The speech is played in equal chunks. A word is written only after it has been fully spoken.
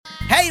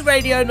Hey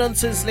Radio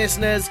Nonsense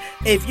listeners,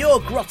 if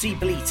your grotty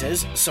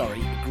bleaters,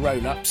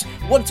 grown-ups,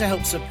 want to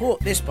help support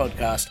this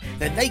podcast,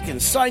 then they can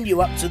sign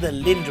you up to the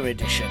Linda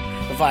Edition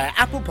via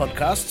Apple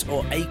Podcasts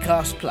or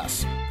Acast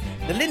Plus.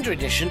 The Linda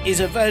Edition is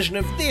a version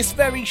of this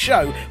very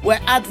show where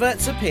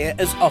adverts appear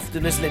as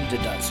often as Linda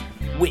does,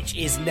 which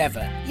is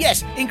never.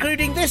 Yes,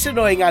 including this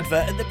annoying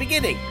advert at the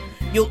beginning.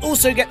 You'll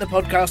also get the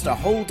podcast a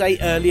whole day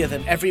earlier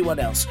than everyone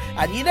else,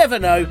 and you never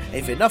know,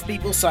 if enough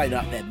people sign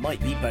up, there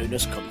might be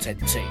bonus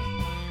content too.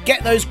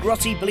 Get those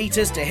grotty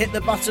bleaters to hit the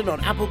button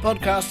on Apple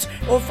Podcasts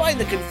or find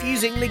the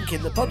confusing link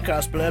in the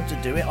podcast blurb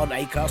to do it on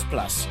Acast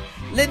Plus.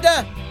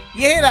 Linda?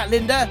 You hear that,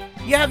 Linda?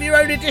 You have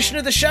your own edition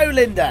of the show,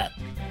 Linda.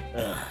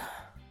 Ugh.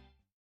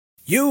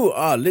 You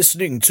are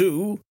listening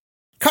to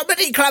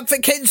Comedy Club for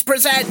Kids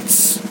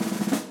presents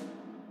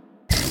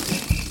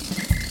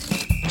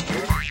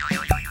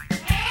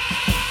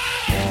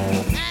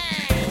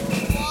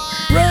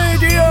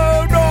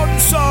Radio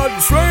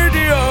Nonsense,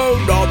 Radio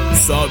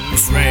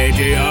Nonsense,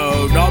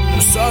 Radio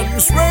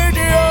Nonsense,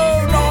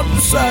 Radio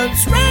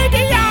Nonsense,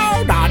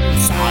 Radio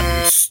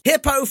Nonsense.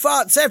 Hippo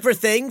farts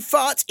everything,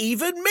 fart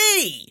even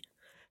me.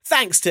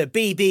 Thanks to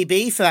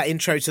BBB for that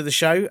intro to the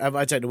show.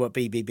 I don't know what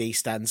BBB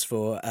stands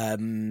for.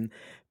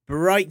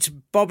 Bright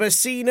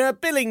Bobacina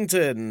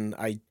Billington.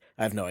 I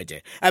have no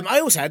idea. I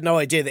also had no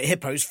idea that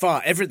hippos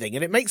fart everything,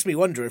 and it makes me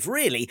wonder if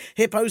really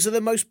hippos are the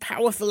most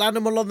powerful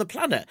animal on the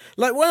planet.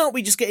 Like, why aren't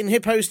we just getting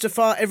hippos to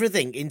fart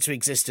everything into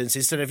existence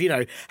instead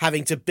of,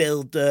 having to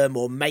build them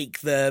or make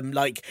them?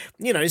 Like,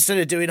 instead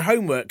of doing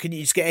homework, can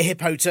you just get a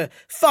hippo to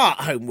fart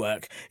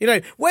homework?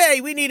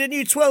 We need a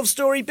new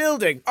 12-storey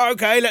building.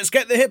 Okay, let's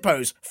get the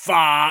hippos.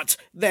 Fart.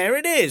 There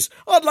it is.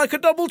 I'd like a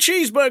double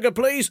cheeseburger,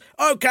 please.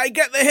 Okay,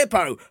 get the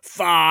hippo.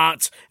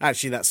 Fart.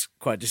 Actually, that's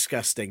quite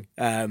disgusting.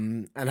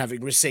 And having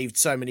received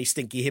so many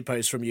stinky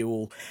hippos from you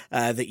all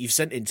that you've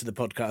sent into the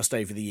podcast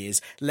over the years,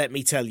 let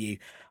me tell you,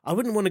 I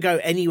wouldn't want to go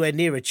anywhere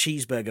near a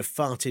cheeseburger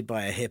farted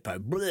by a hippo.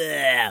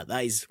 Blech,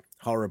 that is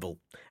horrible.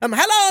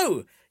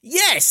 Hello!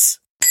 Yes!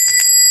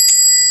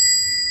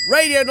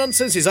 Radio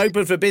Nonsense is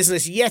open for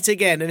business yet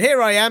again, and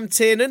here I am,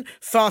 Tiernan,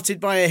 farted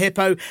by a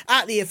hippo,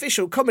 at the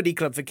official Comedy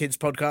Club for Kids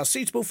podcast,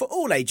 suitable for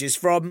all ages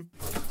from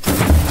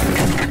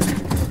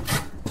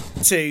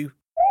 2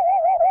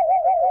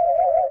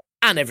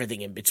 and everything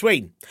in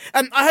between.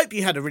 I hope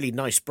you had a really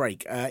nice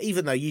break,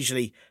 even though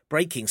usually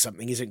breaking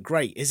something isn't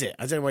great, is it?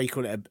 I don't know why you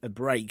call it a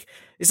break.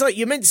 It's like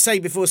you're meant to say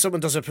before someone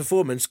does a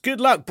performance,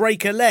 good luck,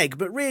 break a leg,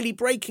 but really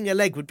breaking a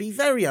leg would be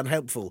very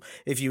unhelpful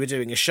if you were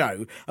doing a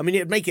show. I mean,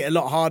 it'd make it a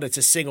lot harder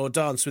to sing or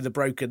dance with a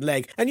broken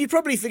leg, and you'd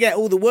probably forget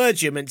all the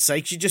words you're meant to say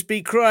because you'd just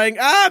be crying,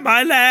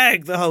 my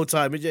leg, the whole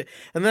time. And then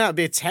that would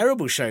be a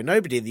terrible show.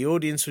 Nobody in the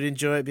audience would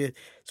enjoy it.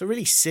 It's a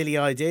really silly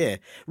idea.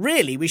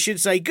 Really, we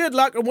should say good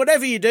luck, and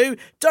whatever you do,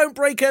 don't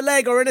break a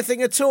leg or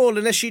anything at all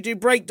unless you do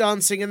break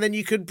dancing, and then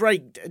you could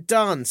break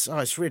dance. Oh,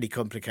 it's really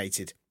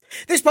complicated.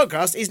 This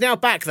podcast is now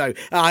back, though.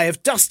 I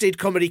have dusted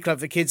Comedy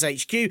Club for Kids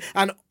HQ,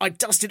 and I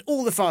dusted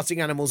all the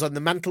farting animals on the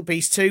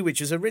mantelpiece too,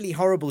 which was a really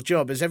horrible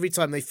job, as every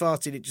time they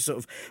farted, it just sort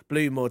of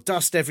blew more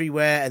dust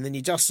everywhere, and then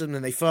you dust them,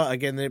 and they fart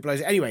again, and then it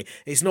blows. Anyway,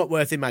 it's not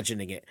worth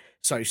imagining it.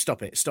 So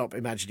stop it. Stop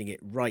imagining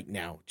it right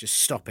now. Just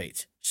stop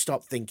it.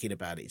 Stop thinking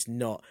about it. It's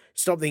not.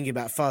 Stop thinking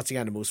about farting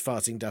animals,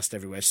 farting dust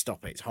everywhere.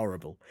 Stop it. It's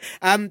horrible.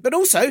 But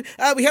also,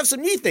 we have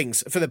some new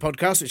things for the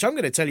podcast, which I'm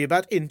going to tell you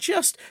about in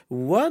just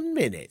 1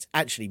 minute.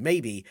 Actually,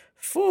 maybe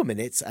 4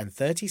 minutes and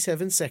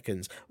 37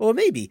 seconds, or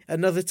maybe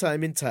another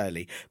time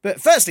entirely.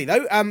 But firstly,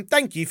 though,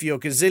 thank you for your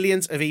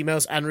gazillions of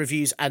emails and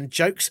reviews and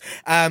jokes.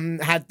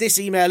 Had this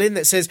email in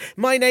that says,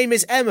 my name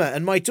is Emma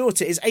and my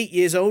daughter is 8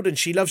 years old and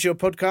she loves your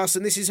podcast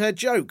and this is her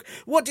joke.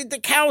 What did the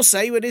cow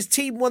say when his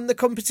team won the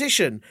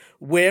competition?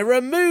 We're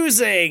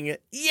amusing.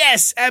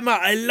 Yes, Emma,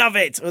 I love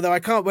it. Although I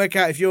can't work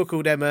out if you're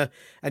called Emma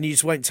and you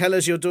just won't tell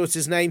us your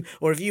daughter's name,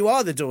 or if you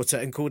are the daughter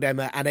and called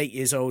Emma and 8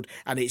 years old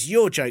and it's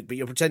your joke but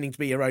you're pretending to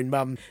be your own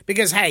mum.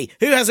 Because, hey,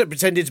 who hasn't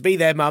pretended to be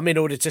their mum in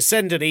order to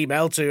send an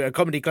email to a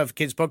Comedy Club for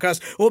Kids podcast,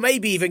 or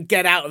maybe even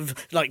get out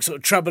of, sort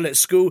of trouble at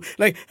school?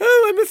 Like,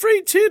 I'm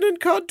afraid Tiernan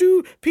can't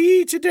do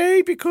PE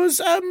today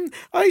because,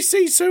 I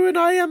say so and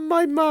I am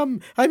my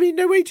mum. I mean,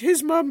 no, wait,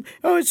 his mum.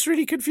 Oh, it's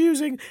really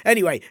confusing.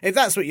 Anyway, if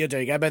that's what you're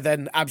doing, Emma,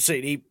 then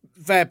absolutely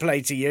fair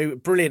play to you.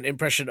 Brilliant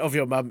impression of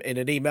your mum in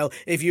an email.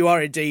 If you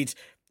are indeed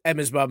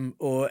Emma's mum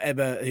or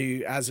Emma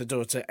who has a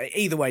daughter.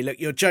 Either way, look,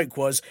 your joke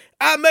was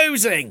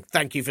amusing.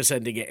 Thank you for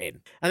sending it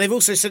in. And they've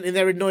also sent in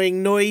their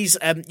annoying noise.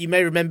 You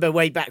may remember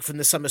way back from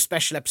the summer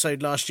special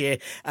episode last year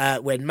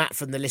when Matt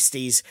from the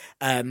Listies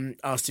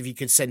asked if you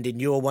could send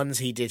in your ones.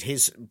 He did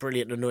his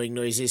brilliant annoying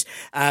noises.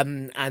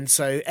 And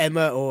so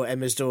Emma or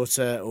Emma's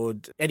daughter, or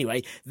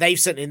anyway, they've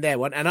sent in their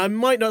one. And I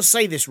might not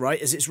say this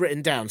right as it's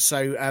written down.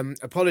 So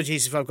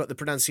apologies if I've got the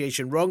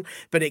pronunciation wrong,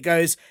 but it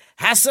goes,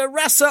 Hassa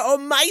rassa or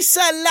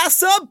Maisa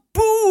lassa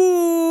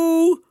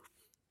boo.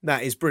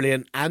 That is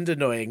brilliant and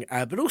annoying,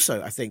 but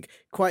also, I think,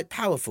 quite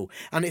powerful.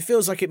 And it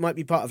feels like it might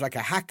be part of like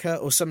a haka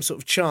or some sort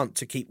of chant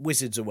to keep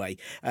wizards away.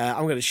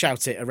 I'm going to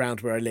shout it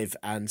around where I live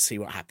and see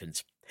what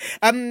happens.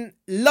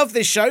 Love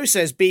this show,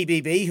 says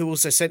BBB, who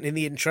also sent in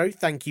the intro.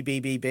 Thank you,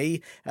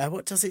 BBB.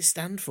 What does it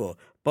stand for?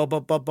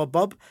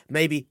 Bob.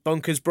 Maybe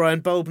Bonkers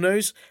Brian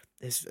Bulbnose.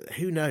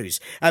 Who knows?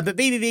 But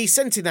BBB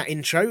sent in that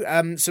intro,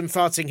 some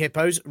farting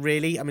hippos,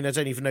 really. I mean, I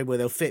don't even know where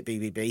they'll fit,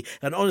 BBB.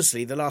 And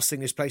honestly, the last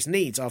thing this place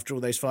needs, after all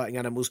those farting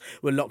animals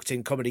were locked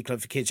in Comedy Club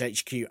for Kids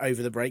HQ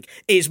over the break,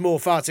 is more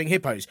farting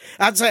hippos.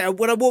 I have to say,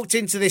 when I walked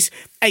into this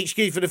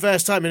HQ for the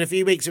first time in a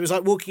few weeks, it was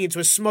like walking into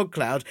a smog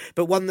cloud,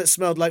 but one that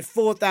smelled like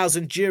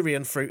 4,000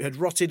 durian fruit had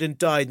rotted and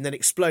died and then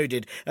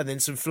exploded, and then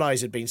some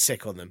flies had been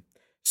sick on them.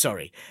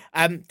 Sorry.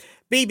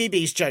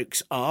 BBB's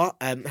jokes are,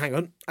 hang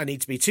on, I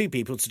need to be two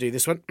people to do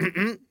this one.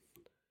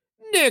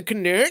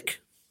 Knock.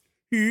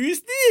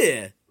 Who's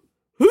there?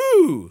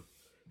 Who?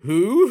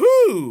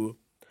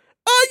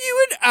 Are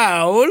you an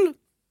owl?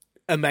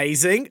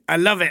 Amazing. I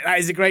love it. That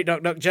is a great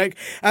knock joke.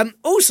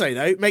 Also,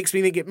 though, makes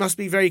me think it must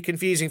be very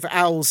confusing for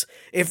owls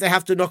if they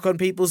have to knock on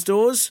people's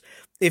doors.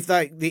 If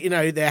they're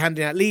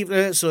handing out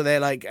leaflets, or they're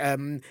like,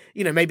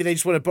 maybe they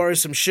just want to borrow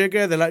some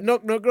sugar. They're like,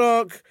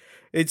 knock.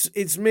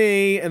 It's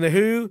me. And the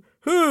who?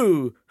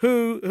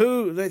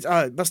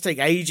 It must take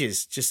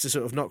ages just to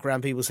sort of knock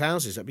around people's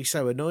houses. That'd be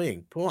so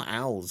annoying. Poor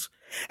owls.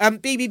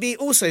 BBB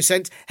also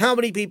sent, how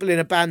many people in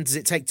a band does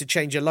it take to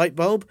change a light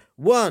bulb?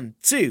 1,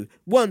 2,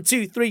 1,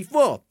 2, 3,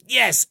 4.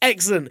 Yes,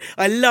 excellent.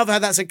 I love how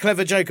that's a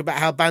clever joke about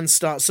how bands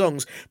start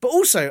songs. But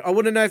also, I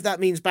want to know if that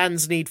means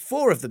bands need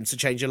 4 of them to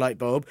change a light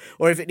bulb,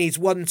 or if it needs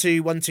 1,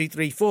 2, 1, 2,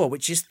 3, 4,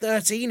 which is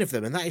 13 of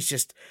them. And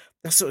that's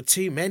sort of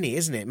too many,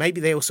 isn't it?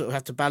 Maybe they all sort of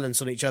have to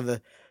balance on each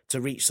other to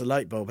reach the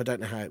light bulb. I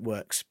don't know how it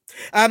works.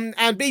 And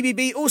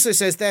BBB also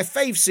says their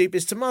fave soup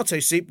is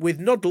tomato soup with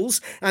noodles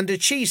and a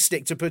cheese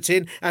stick to put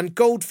in, and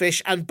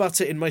goldfish and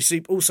butter in my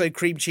soup, also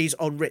cream cheese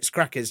on Ritz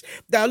crackers.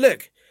 Now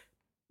look,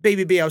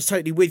 BBB, I was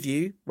totally with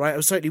you, right? I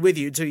was totally with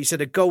you until you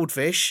said a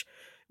goldfish.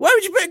 Why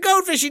would you put a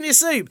goldfish in your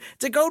soup?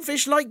 Do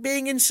goldfish like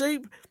being in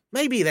soup?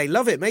 Maybe they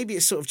love it. Maybe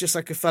it's sort of just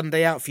like a fun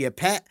day out for your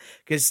pet,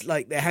 because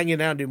like they're hanging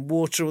around in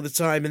water all the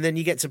time, and then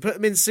you get to put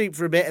them in soup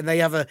for a bit and they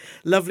have a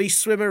lovely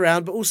swim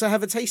around, but also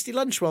have a tasty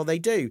lunch while they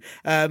do.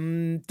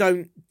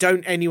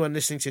 Don't anyone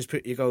listening to this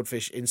put your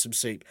goldfish in some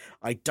soup.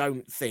 I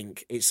don't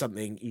think it's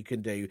something you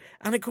can do.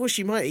 And of course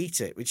you might eat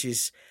it,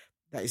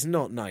 that is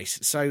not nice.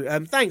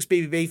 So thanks,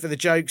 BBB, for the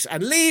jokes,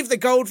 and leave the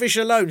goldfish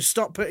alone.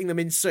 Stop putting them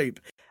in soup.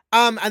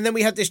 And then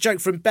we had this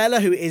joke from Bella,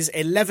 who is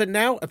 11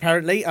 now,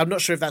 apparently. I'm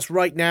not sure if that's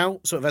right now,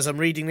 sort of as I'm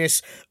reading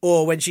this,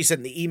 or when she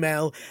sent the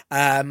email.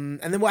 And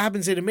then what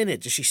happens in a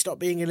minute? Does she stop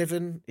being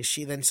 11? Is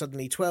she then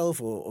suddenly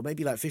 12, or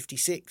maybe like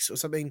 56 or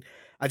something?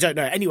 I don't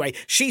know. Anyway,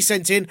 she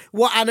sent in,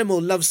 what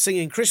animal loves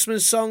singing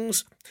Christmas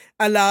songs?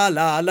 A la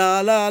la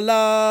la la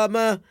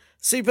llama.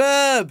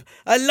 Superb!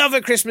 I love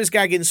a Christmas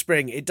gag in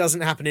spring. It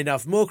doesn't happen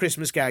enough. More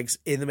Christmas gags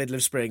in the middle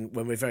of spring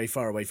when we're very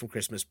far away from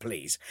Christmas,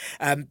 please.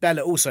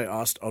 Bella also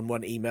asked on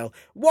one email,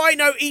 why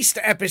no Easter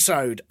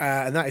episode?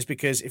 And that is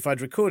because if I'd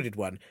recorded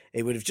one,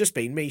 it would have just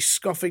been me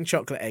scoffing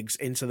chocolate eggs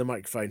into the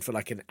microphone for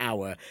like an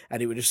hour,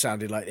 and it would have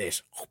sounded like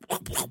this.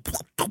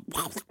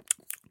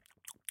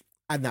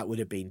 And that would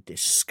have been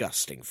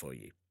disgusting for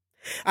you.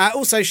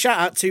 Also, shout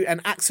out to an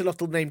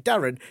axolotl named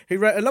Darren, who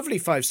wrote a lovely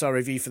 5-star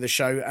review for the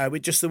show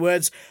with just the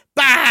words,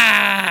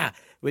 bah!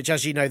 Which,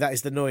 as you know, that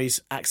is the noise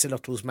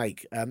axolotls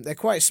make. They're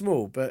quite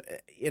small, but,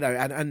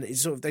 and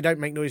it's sort of, they don't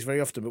make noise very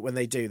often, but when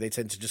they do, they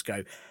tend to just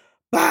go,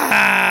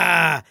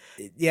 bah!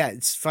 Yeah,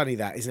 it's funny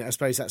that, isn't it? I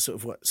suppose that's sort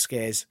of what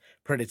scares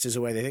predators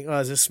away. They think, oh,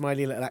 there's a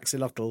smiley little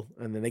axolotl,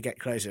 and then they get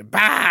closer,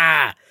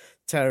 bah!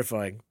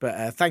 Terrifying.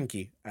 But thank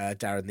you,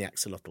 Darren the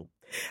axolotl.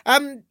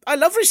 I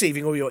love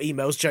receiving all your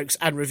emails, jokes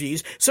and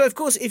reviews. So, of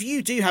course, if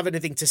you do have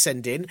anything to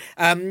send in,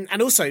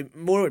 and also,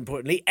 more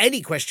importantly,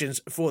 any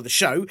questions for the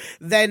show,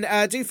 then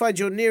do find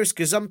your nearest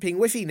gazumping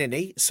whiffy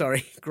ninny,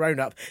 grown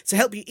up, to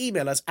help you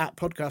email us at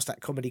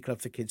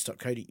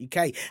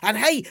podcast@comedyclubforkids.co.uk. And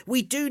hey,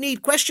 we do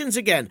need questions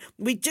again.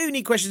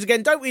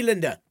 Don't we,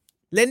 Linda?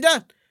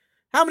 Linda?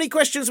 How many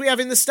questions we have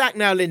in the stack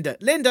now, Linda?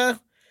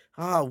 Linda?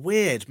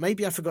 Weird.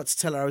 Maybe I forgot to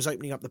tell her I was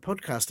opening up the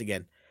podcast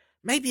again.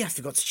 Maybe I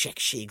forgot to check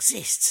she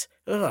exists.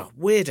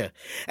 Weirder.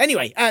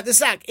 Anyway, the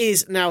stack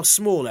is now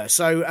smaller,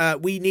 so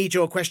we need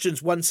your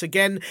questions once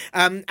again.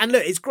 And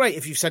look, it's great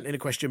if you've sent in a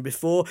question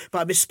before, but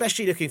I'm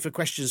especially looking for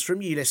questions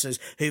from you listeners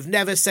who've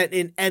never sent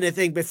in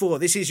anything before.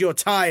 This is your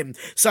time.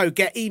 So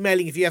get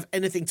emailing if you have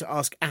anything to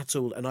ask at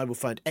all, and I will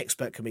find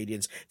expert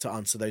comedians to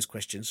answer those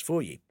questions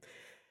for you.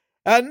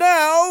 And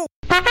now...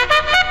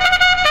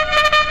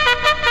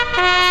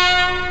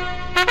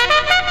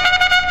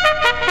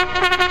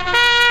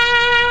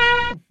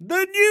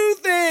 the new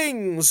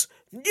things!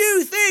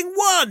 New thing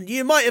 1!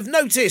 You might have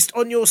noticed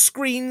on your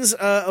screens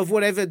of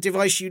whatever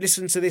device you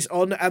listen to this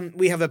on,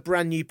 we have a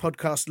brand new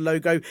podcast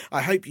logo.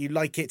 I hope you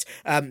like it.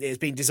 It's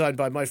been designed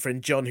by my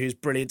friend John, who's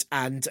brilliant,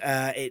 and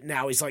it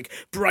now is like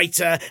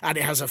brighter, and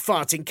it has a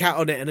farting cat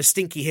on it, and a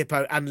stinky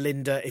hippo, and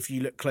Linda, if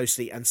you look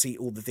closely and see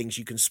all the things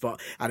you can spot,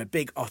 and a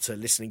big otter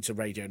listening to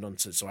Radio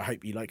Nonsense. So I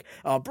hope you like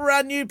our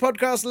brand new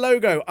podcast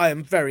logo. I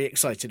am very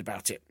excited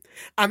about it.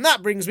 And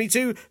that brings me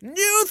to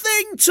New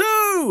Thing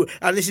 2!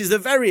 And this is the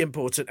very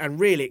important and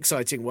really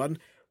exciting one.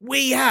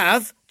 We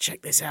have,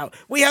 check this out,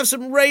 we have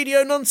some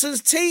Radio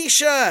Nonsense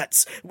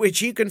t-shirts,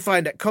 which you can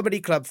find at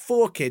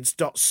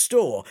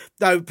comedyclub4kids.store.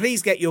 Though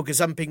please get your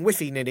gazumping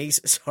whiffy ninnies,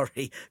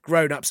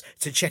 grown-ups,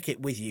 to check it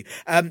with you.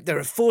 There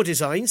are 4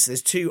 designs.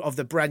 There's 2 of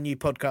the brand new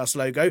podcast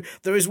logo.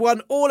 There is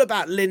one all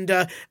about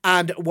Linda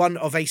and one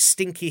of a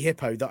stinky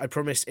hippo that I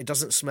promise it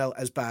doesn't smell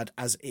as bad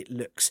as it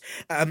looks.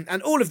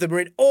 And all of them are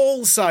in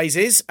all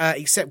sizes,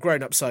 except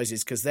grown-up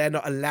sizes, because they're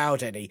not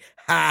allowed any.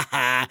 Ha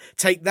ha!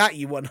 Take that,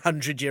 you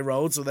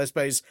 100-year-olds. Although I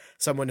suppose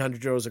some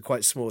 100-year-olds are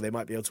quite small. They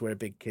might be able to wear a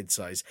big kid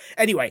size.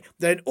 Anyway,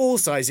 they're in all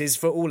sizes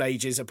for all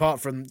ages, apart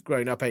from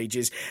grown-up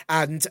ages.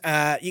 And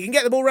you can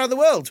get them all around the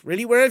world.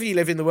 Really, wherever you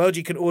live in the world,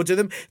 you can order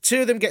them.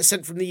 2 of them get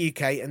sent from the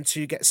UK and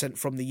 2 get sent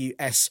from the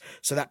US.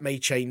 So that may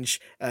change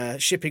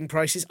shipping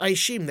prices. I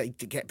assume they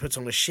get put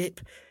on a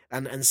ship.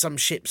 And some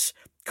ships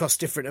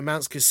cost different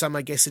amounts because some,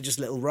 I guess, are just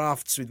little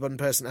rafts with one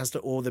person has to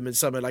oar them, and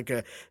some are like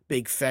a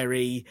big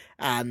ferry,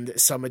 and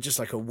some are just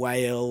like a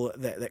whale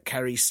that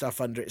carries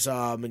stuff under its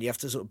arm, and you have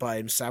to sort of buy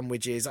them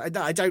sandwiches. I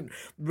don't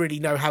really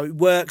know how it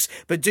works,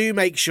 but do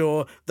make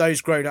sure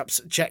those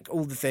grown-ups check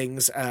all the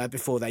things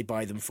before they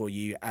buy them for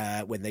you,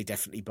 when they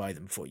definitely buy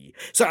them for you.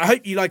 So I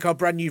hope you like our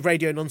brand new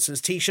Radio Nonsense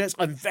t-shirts.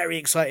 I'm very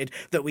excited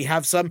that we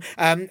have some,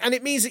 and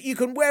it means that you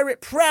can wear it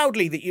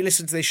proudly that you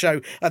listen to this show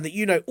and that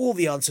you know all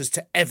the answers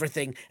to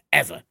everything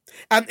ever.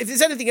 If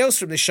there's anything else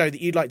from this show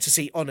that you'd like to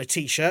see on a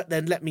t-shirt,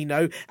 then let me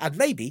know, and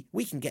maybe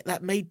we can get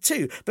that made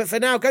too. But for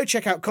now, go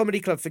check out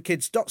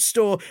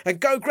comedyclubforkids.store and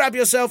go grab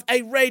yourself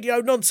a Radio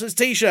Nonsense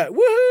t-shirt.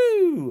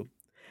 Woohoo!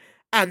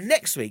 And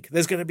next week,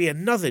 there's going to be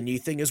another new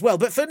thing as well.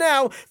 But for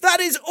now, that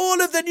is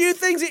all of the new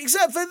things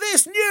except for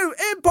this new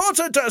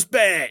importantest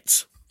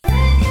bit.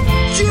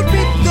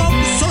 Stupid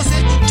Dog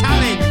Sausage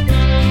Challenge!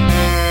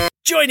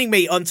 Joining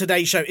me on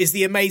today's show is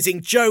the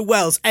amazing Joe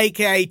Wells,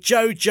 aka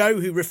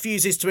Joe, who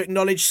refuses to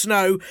acknowledge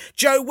snow.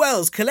 Joe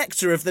Wells,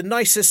 collector of the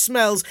nicest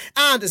smells,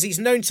 and as he's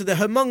known to the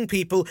Hmong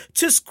people,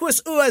 Tusquas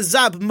Ua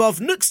Zab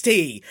Mov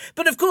Nuxti.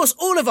 But of course,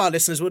 all of our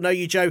listeners will know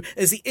you, Joe,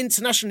 as the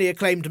internationally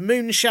acclaimed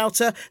moon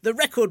shouter, the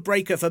record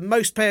breaker for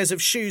most pairs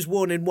of shoes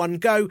worn in one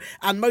go,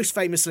 and most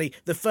famously,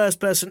 the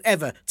first person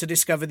ever to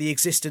discover the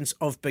existence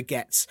of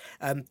baguettes.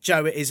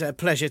 Joe, it is a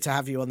pleasure to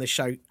have you on the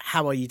show.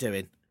 How are you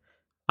doing?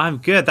 I'm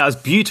good. That was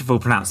beautiful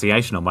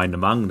pronunciation on my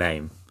Hmong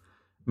name.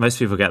 Most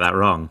people get that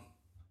wrong.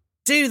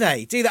 Do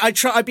they?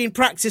 I've been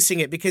practicing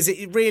it because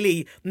it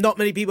really, not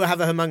many people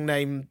have a Hmong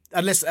name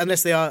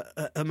unless they are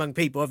Hmong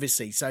people,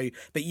 obviously. So,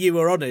 but you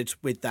were honoured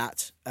with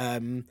that.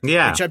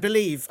 Yeah. Which I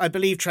believe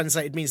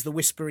translated means the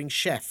whispering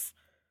chef.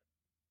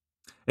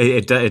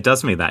 It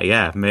does mean that.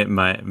 Yeah.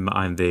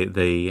 I'm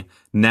the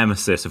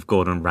nemesis of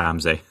Gordon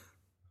Ramsay.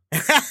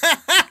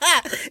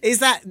 Is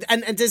that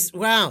and does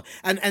wow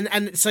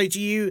and so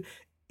do you?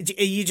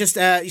 Are you just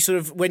sort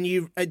of when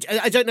you?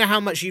 I don't know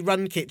how much you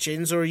run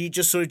kitchens, or are you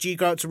just sort of do you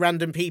go out to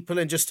random people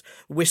and just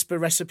whisper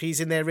recipes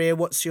in their ear?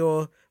 What's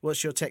your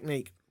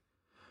technique?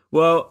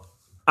 Well,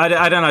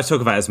 I don't know to talk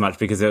about it as much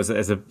because it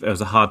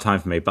was a hard time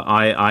for me. But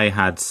I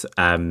had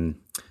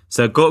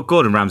so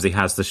Gordon Ramsay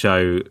has the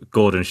show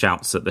Gordon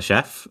Shouts at the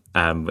Chef,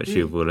 which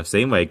you will have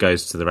seen, where he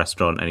goes to the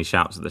restaurant and he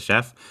shouts at the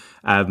chef.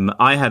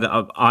 I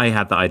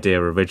had the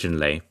idea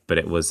originally, but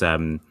it was.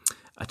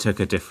 I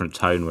took a different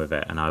tone with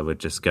it, and I would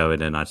just go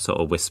in and I'd sort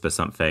of whisper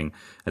something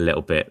a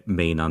little bit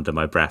mean under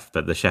my breath,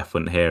 but the chef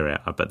wouldn't hear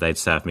it. But they'd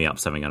serve me up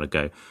something, and I'd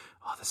go,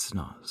 "Oh, it's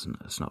not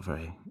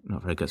very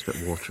good. It's a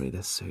bit watery,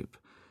 this soup."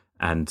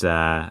 And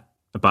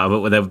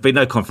but there would be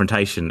no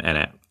confrontation in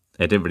it.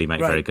 It didn't really make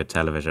very good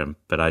television.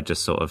 But I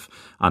just sort of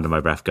under my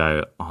breath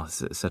go, "Oh,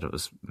 it said it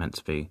was meant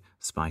to be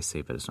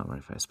spicy, but it's not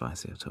very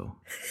spicy at all."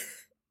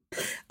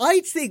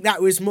 I think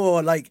that was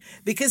more like,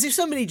 because if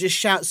somebody just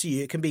shouts at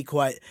you, it can be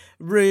quite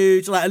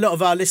rude. Like a lot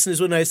of our listeners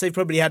will know, so they've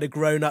probably had a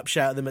grown-up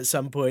shout at them at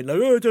some point, like,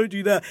 "Oh, don't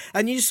do that."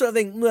 And you just sort of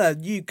think, well,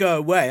 you go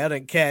away, I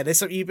don't care. There's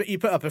something you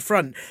put up a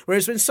front.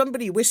 Whereas when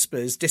somebody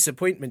whispers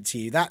disappointment to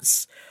you,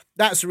 that's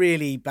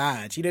really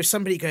bad. You know, if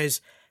somebody goes,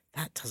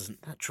 that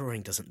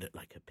drawing doesn't look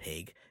like a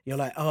pig. You're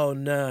like, oh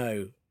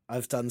no,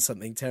 I've done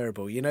something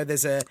terrible. You know,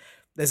 there's a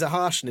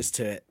harshness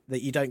to it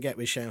that you don't get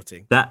with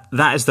shouting. That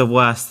is the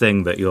worst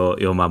thing that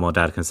your mum or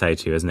dad can say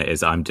to you, isn't it?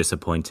 Is I'm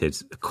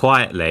disappointed.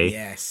 Quietly,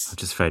 yes. I'm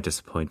just very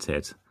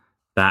disappointed.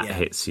 That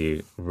hits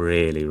you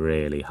really,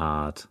 really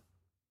hard.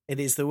 It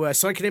is the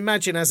worst. So I can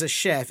imagine as a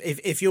chef,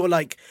 if you're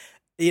like,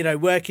 you know,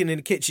 working in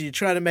a kitchen, you're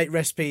trying to make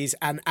recipes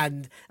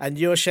and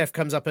your chef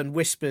comes up and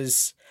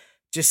whispers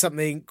just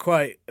something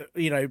quite,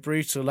 you know,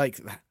 brutal, like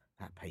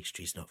that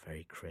pastry's not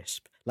very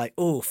crisp. Like,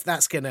 oof,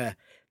 that's gonna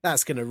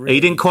really...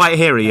 You didn't quite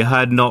hear it. You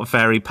heard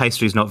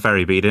pastry's not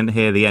very, but you didn't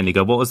hear the end. You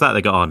go, what was that?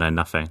 They go, oh no,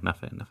 nothing.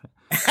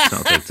 It's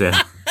not a big deal.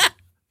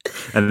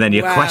 And then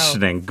you're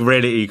questioning.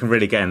 Really, you can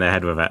really get in their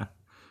head with it.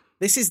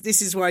 This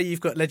is why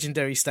you've got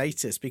legendary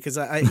status, because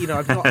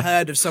I've not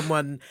heard of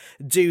someone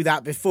do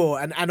that before.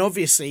 And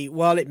obviously,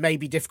 while it may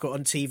be difficult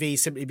on TV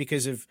simply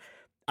because of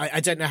I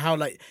don't know how,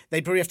 like,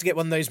 they'd probably have to get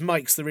one of those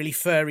mics, the really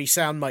furry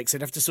sound mics.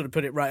 They'd have to sort of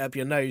put it right up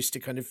your nose to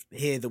kind of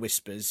hear the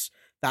whispers.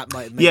 That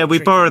might make Yeah, it we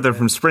tricky, borrowed them but-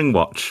 from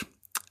Springwatch.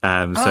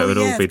 So it would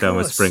all be done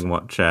with course.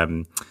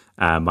 Springwatch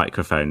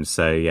microphones.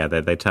 So yeah,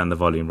 they turn the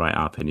volume right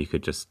up, and you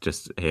could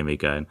just hear me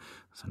going,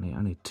 "There's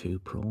only 2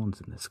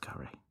 prawns in this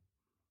curry."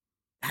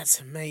 That's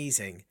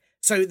amazing.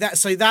 So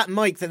that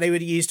mic that they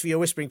would have used for your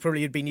whispering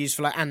probably had been used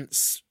for like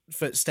ants'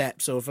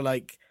 footsteps or for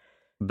like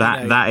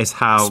That is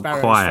how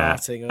sparrows quiet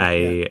farting or-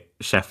 a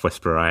chef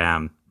whisperer I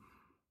am.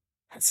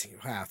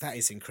 Wow, that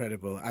is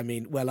incredible. I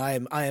mean, well, I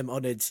am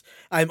honoured.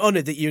 I am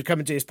honoured that you would come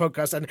and do this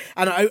podcast, and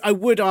I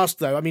would ask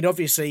though. I mean,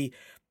 obviously,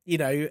 you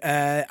know,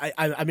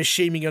 I'm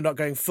assuming you're not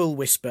going full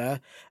whisper.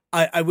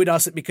 I would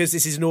ask that because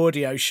this is an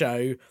audio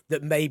show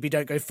that maybe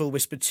don't go full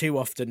whisper too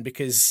often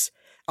because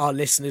our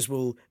listeners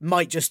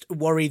might just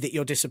worry that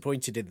you're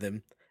disappointed in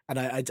them. And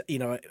I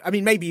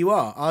mean, maybe you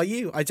are. Are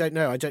you? I don't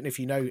know. I don't know if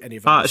you know any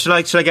of them. Should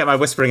I get my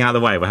whispering out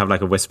of the way? We'll have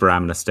like a whisper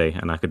amnesty,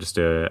 and I could just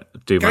do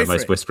my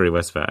most whispery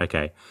whisper.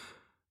 Okay.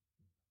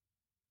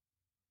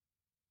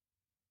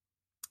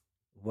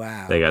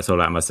 Wow. There you go. It's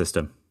all out of my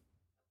system.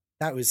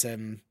 That was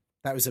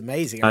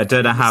amazing. I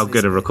don't know how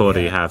good a recorder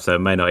yeah. you have, so it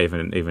may not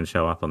even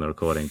show up on the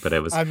recording. But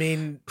it was, I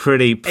mean,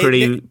 pretty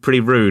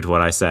rude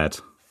what I said.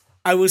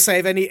 I will say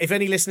if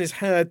any listeners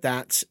heard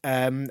that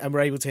and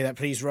were able to hear that,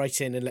 please write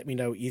in and let me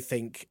know what you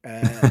think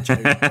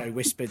Joe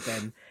whispered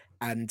then,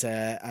 and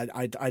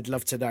I'd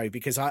love to know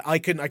because I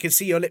can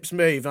see your lips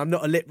move. I'm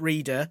not a lip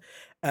reader,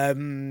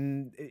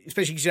 especially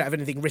because you don't have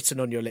anything written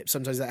on your lips.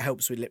 Sometimes that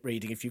helps with lip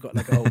reading if you've got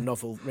like a whole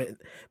novel written.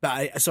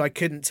 But so I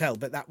couldn't tell.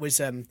 But that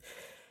was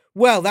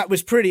well, that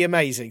was pretty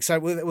amazing. So,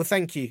 well,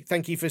 thank you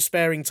for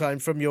sparing time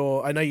from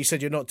your. I know you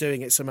said you're not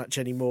doing it so much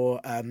anymore.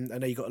 I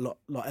know you got a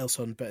lot else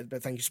on, but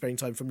thank you for sparing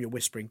time from your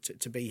whispering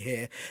to be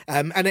here.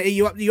 And are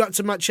you up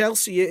to much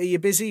else? Are you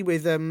busy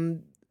with now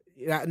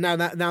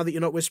that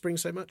you're not whispering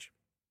so much?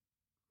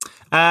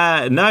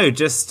 No,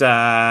 just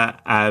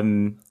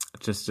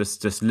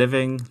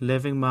living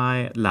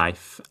my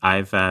life.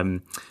 I've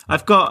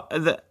got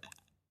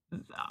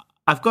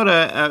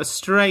a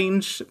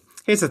strange.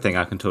 Here's the thing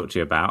I can talk to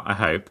you about. I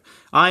hope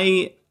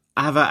I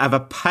have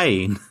a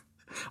pain.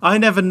 I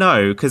never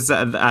know because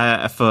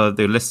for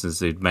the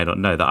listeners who may not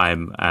know that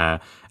I'm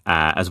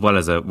as well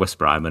as a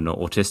whisperer, I'm an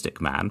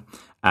autistic man.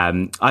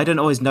 I don't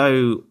always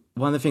know.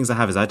 One of the things I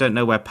have is I don't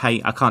know where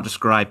pain. I can't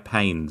describe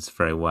pains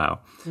very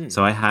well.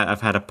 So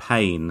I've had a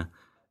pain,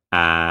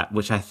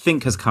 which I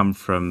think has come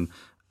from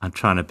I'm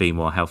trying to be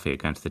more healthy at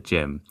going to the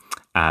gym,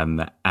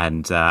 so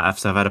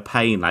I've had a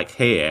pain like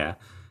here.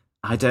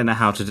 I don't know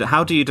how to.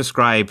 How do you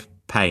describe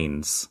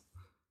pains?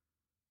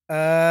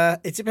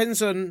 It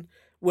depends on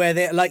where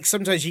they're like.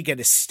 Sometimes you get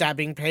a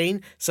stabbing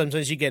pain.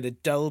 Sometimes you get a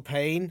dull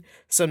pain.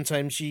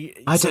 Sometimes you.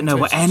 I don't know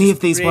what any of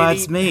these really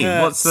words mean.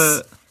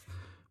 hurts.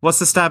 What's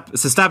the stab?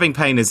 So stabbing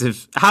pain is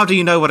if. How do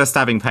you know what a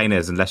stabbing pain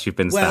is unless you've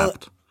been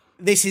stabbed?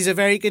 This is a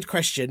very good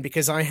question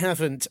because I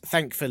haven't,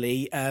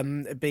 thankfully,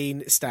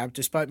 been stabbed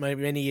despite my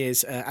many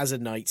years as a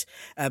knight.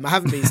 I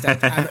haven't been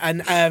stabbed,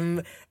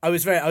 and I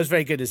was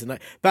very good as a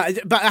knight,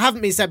 but I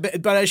haven't been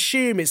stabbed. But I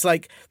assume it's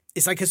like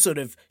a sort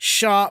of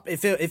sharp. It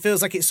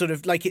feels like it's sort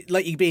of like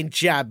you're being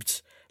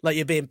jabbed, like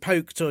you're being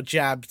poked or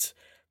jabbed.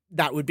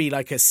 That would be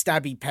like a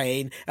stabby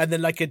pain, and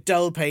then like a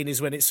dull pain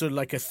is when it's sort of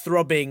like a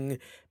throbbing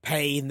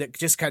pain that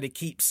just kind of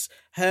keeps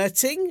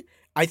hurting.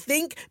 I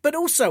think, but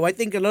also I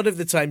think a lot of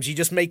the times you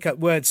just make up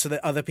words so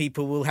that other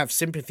people will have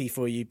sympathy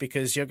for you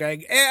because you're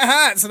going, it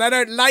hurts and I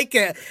don't like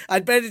it.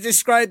 I'd better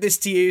describe this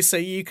to you so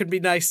you can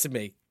be nice to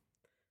me.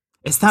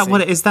 Is that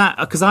what it is? That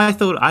because I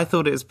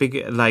thought it was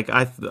big. Like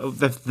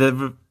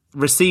the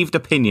received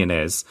opinion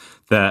is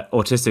that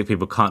autistic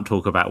people can't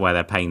talk about where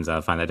their pains are.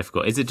 I find that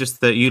difficult. Is it just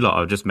that you lot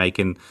are just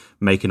making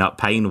up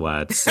pain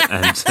words?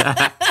 And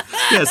yeah,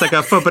 it's like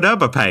a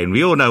fubba pain.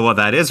 We all know what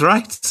that is,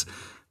 right?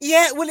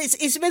 Yeah, well, it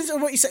depends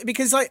on what you say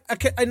because I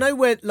know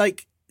where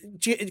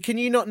can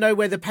you not know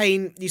where the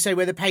pain? You say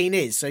where the pain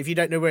is. So if you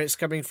don't know where it's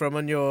coming from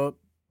on your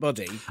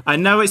body, I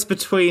know it's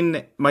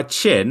between my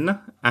chin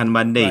and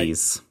my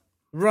knees.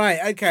 Right.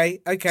 Okay.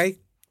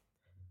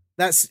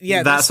 That's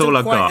all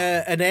I've got.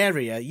 An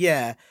area.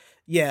 Yeah.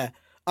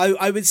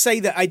 I would say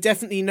that I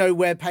definitely know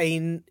where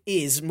pain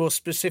is more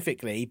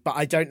specifically, but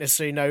I don't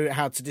necessarily know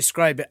how to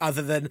describe it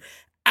other than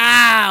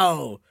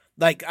ow.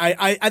 Like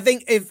I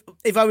think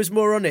if I was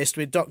more honest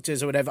with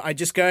doctors or whatever, I'd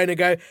just go in and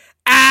go,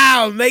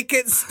 ow, make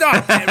it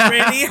stop. It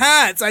really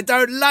hurts. I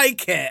don't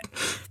like it.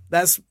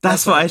 That's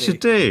what I should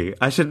do.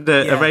 I should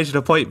arrange an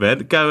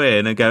appointment, go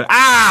in and go,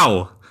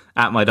 ow,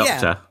 at my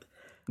doctor.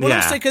 Well,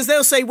 also because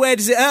they'll say, where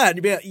does it hurt? And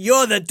you'll be like,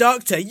 you're the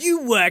doctor.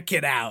 You work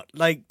it out.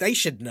 Like, they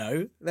should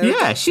know.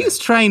 She's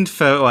trained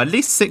for at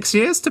least 6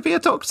 years to be a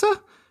doctor.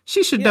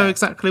 She should know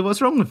exactly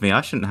what's wrong with me.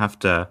 I shouldn't have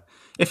to...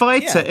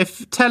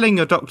 If telling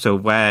your doctor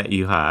where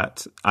you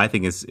hurt, I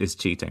think is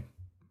cheating.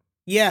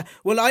 Yeah,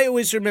 well, I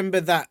always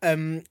remember that.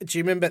 Do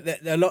you remember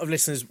that a lot of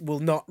listeners will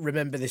not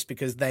remember this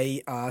because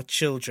they are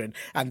children,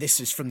 and this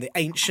is from the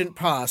ancient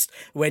past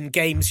when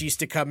games used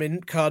to come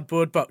in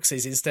cardboard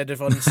boxes instead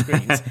of on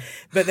screens.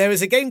 But there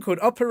was a game called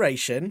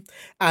Operation,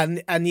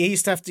 and you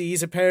used to have to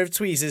use a pair of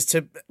tweezers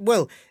to.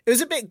 Well, it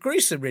was a bit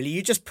gruesome, really.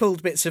 You just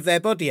pulled bits of their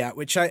body out,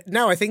 which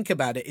now I think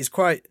about it is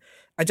quite.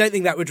 I don't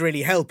think that would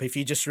really help if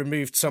you just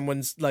removed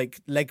someone's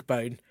like leg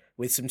bone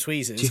with some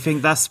tweezers. Do you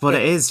think that's what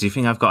it is? Do you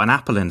think I've got an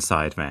apple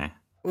inside me?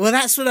 Well,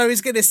 that's what I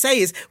was going to say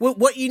is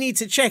what you need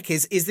to check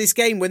is this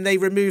game, when they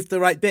removed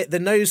the right bit, the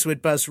nose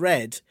would buzz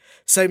red.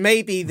 So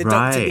maybe the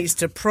doctor needs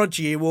to prod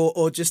you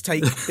or just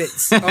take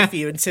bits off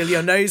you until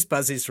your nose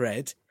buzzes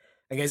red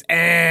and goes,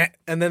 and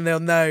then they'll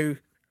know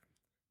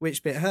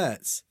which bit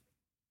hurts.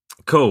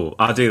 Cool.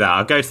 I'll do that.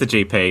 I'll go to the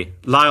GP,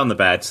 lie on the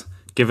bed,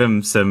 give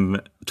him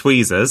some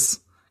tweezers,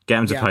 get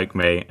him to poke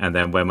me. And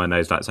then when my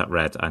nose lights up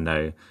red, I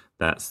know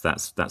that's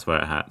where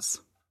it hurts.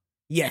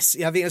 Yes,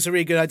 I think that's a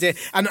really good idea.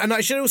 And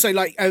I should also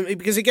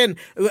because again,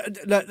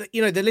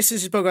 you know, the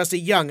listeners to this podcast are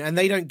young and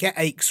they don't get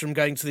aches from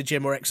going to the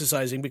gym or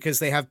exercising because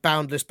they have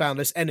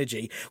boundless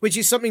energy, which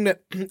is something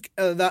that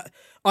that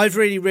I've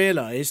really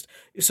realised.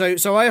 So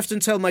I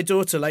often tell my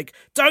daughter, like,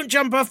 don't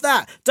jump off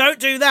that, don't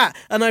do that.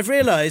 And I've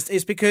realised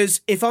it's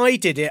because if I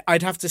did it,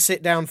 I'd have to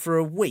sit down for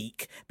a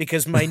week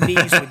because my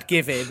knees would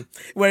give in.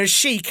 Whereas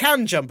she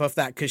can jump off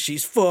that because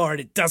she's 4 and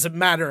it doesn't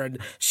matter. And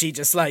she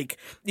just like,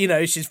 you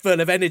know, she's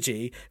full of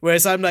energy.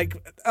 Whereas I'm like,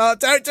 oh,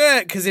 don't do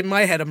it. Because in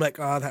my head, I'm like,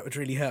 oh, that would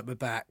really hurt my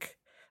back.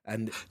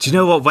 And do you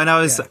know what? When I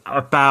was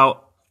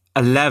about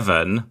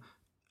 11,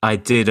 I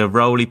did a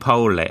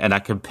roly-poly, and I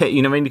can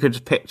you know, when you could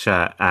just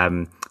picture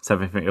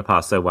something from your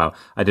past so well.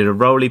 I did a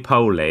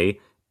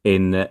roly-poly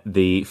in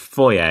the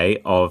foyer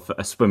of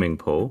a swimming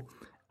pool,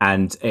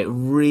 and it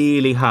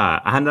really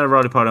hurt. I hadn't done a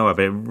roly-poly in a while,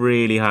 but it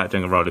really hurt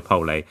doing a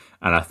roly-poly,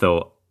 and I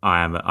thought,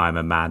 I'm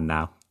a man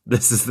now.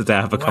 This is the day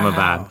I've become a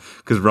man,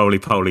 because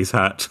roly-polies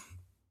hurt.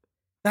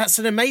 That's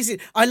an amazing.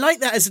 I like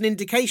that as an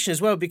indication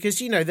as well,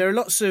 because, you know, there are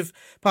lots of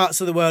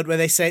parts of the world where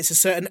they say it's a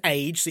certain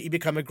age that you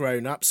become a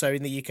grown up. So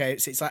in the UK,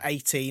 it's like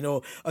 18,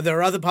 or there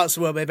are other parts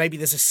of the world where maybe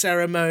there's a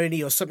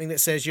ceremony or something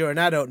that says you're an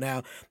adult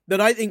now. But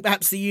I think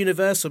perhaps the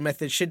universal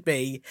method should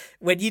be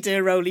when you do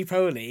a roly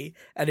poly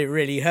and it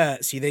really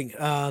hurts, you think,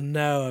 oh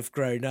no, I've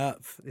grown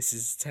up. This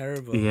is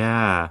terrible.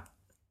 Yeah.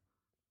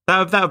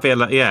 That would be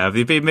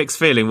it'd be a mixed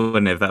feeling,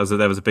 wouldn't it? If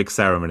there was a big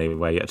ceremony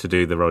where you had to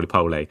do the roly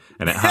poly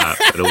and it hurt,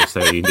 but also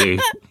you knew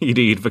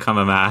you'd become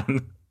a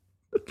man.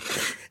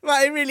 Well,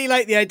 I really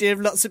like the idea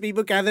of lots of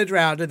people gathered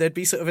round and there'd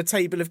be sort of a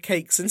table of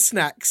cakes and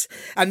snacks,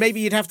 and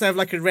maybe you'd have to have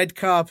like a red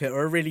carpet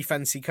or a really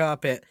fancy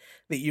carpet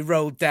that you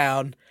rolled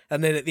down,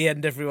 and then at the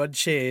end everyone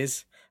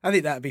cheers. I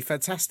think that would be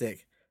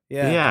fantastic.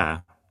 Yeah,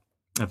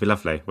 that'd be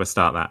lovely. We'll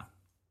start that.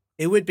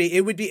 It would be.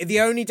 The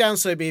only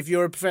downside would be if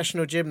you're a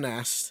professional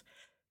gymnast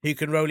who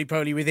can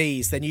roly-poly with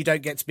ease, then you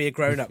don't get to be a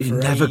grown-up for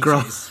ages. Never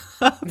grow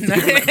up.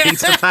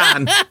 Peter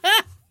Pan.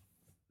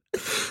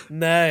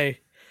 No.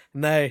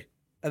 And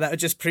that would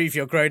just prove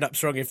your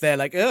grown-ups wrong if they're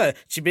like,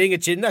 being a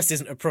gymnast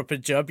isn't a proper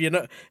job. You're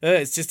not,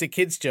 it's just a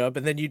kid's job.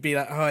 And then you'd be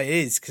like, oh, it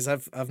is, because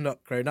I've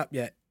not grown up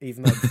yet,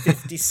 even though I'm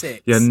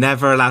 56. You're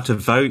never allowed to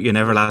vote. You're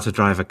never allowed to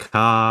drive a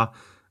car.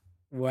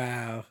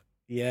 Wow.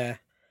 Yeah.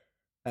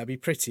 That'd be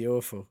pretty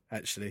awful,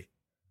 actually.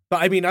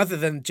 But I mean, other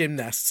than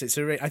gymnasts,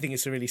 I think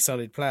it's a really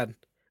solid plan.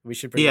 We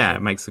should bring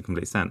it makes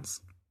complete sense.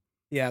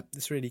 Yeah,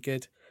 it's really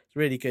good. It's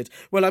really good.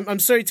 Well, I'm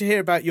sorry to hear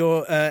about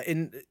your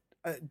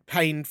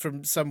pain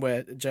from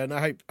somewhere, Joan.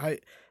 I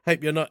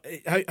hope you're not.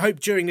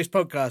 Hope during this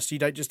podcast you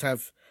don't just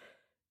have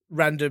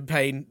random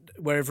pain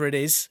wherever it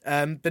is.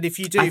 But if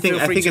you do, feel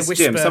free to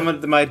whisper.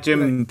 Jim. My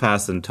gym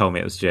person told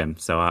me it was Jim,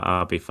 so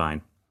I'll be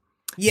fine.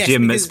 Yes,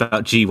 Jim is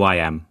spelled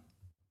GYM.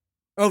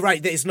 Oh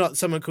right, that it's not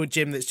someone called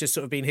Jim that's just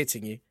sort of been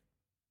hitting you.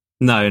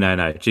 No,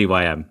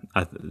 GYM.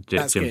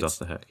 Jim's good. off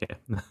the hook,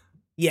 yeah.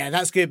 Yeah,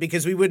 that's good,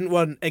 because we wouldn't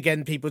want,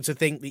 again, people to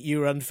think that you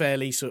were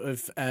unfairly sort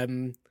of,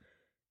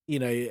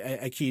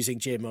 accusing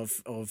Jim of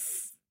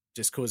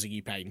just causing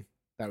you pain.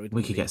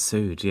 We could get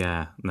sued,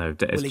 yeah. No,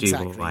 it's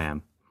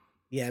GYM.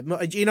 Yeah,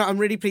 you know, I'm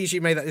really pleased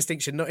you made that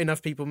distinction. Not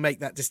enough people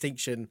make that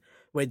distinction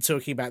when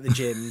talking about the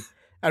gym.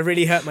 I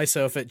really hurt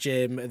myself at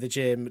the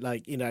gym,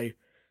 like,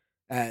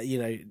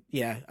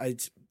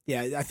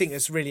 I think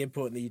it's really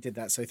important that you did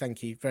that. So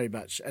thank you very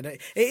much. And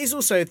it is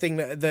also a thing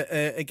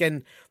that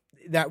again,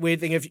 that weird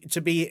thing of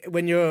to be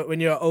when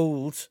you're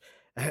old.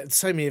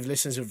 So many of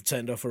listeners have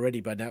turned off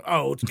already by now.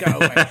 Old, go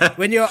away.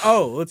 When you're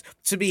old,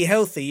 to be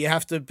healthy, you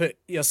have to put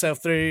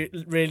yourself through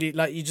really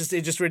it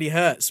just really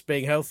hurts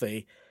being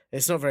healthy.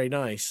 It's not very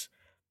nice.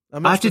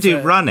 I have to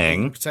do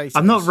running.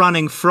 I'm not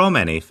running from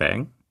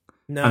anything.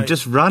 No. I'm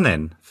just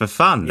running for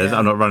fun. Yeah.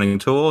 I'm not running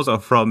towards or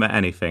from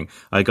anything.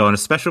 I go on a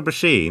special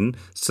machine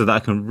so that I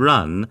can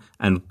run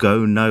and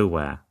go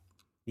nowhere.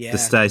 Yeah. To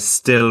stay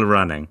still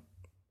running.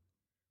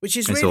 Which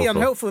is really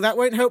unhelpful. That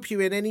won't help you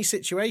in any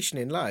situation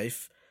in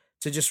life,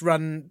 to just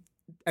run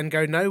and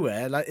go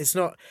nowhere. Like it's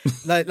not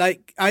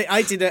like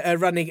I did a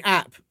running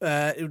app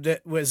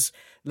that was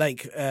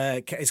like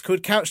it's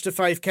called Couch to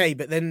 5K,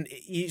 but then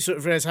you sort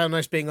of realize how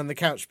nice being on the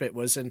couch bit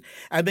was, and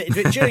but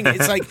during it,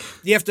 it's like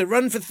you have to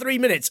run for 3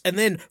 minutes and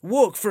then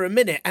walk for a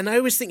minute. And I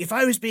always think if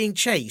I was being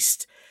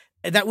chased,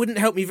 that wouldn't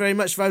help me very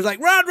much if I was like,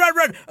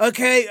 run.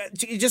 Okay,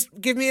 you just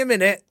give me a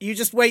minute. You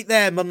just wait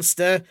there,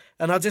 monster,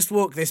 and I'll just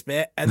walk this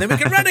bit, and then we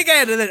can run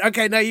again. And then,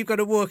 okay, now you've got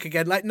to walk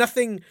again. Like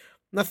nothing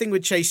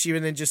would chase you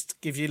and then just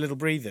give you little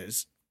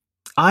breathers.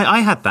 I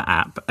had that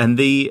app, and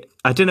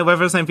I don't know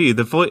whether it was the same for you.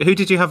 Who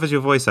did you have as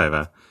your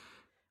voiceover?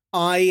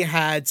 I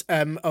had,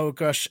 oh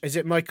gosh, is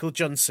it Michael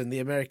Johnson, the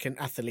American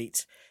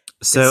athlete?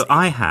 So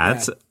I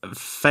had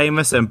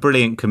famous and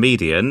brilliant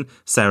comedian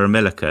Sarah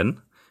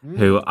Millican,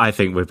 who I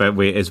think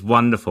is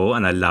wonderful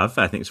and I love.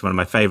 I think she's one of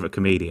my favourite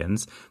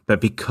comedians. But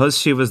because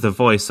she was the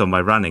voice on my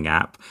running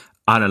app,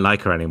 I don't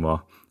like her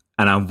anymore.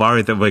 And I'm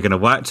worried that we're going to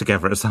work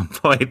together at some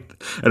point,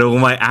 and all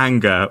my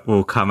anger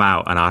will come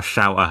out, and I'll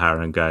shout at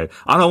her and go,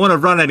 I don't want to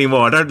run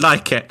anymore. I don't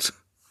like it.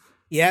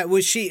 Yeah,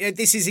 well,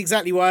 this is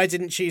exactly why I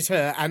didn't choose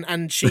her.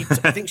 And she,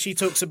 I think she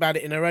talks about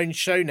it in her own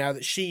show now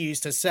that she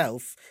used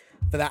herself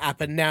for that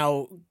app,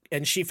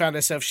 and she found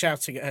herself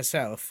shouting at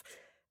herself,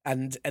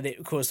 and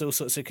it caused all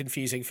sorts of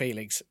confusing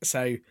feelings.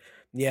 So,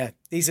 yeah,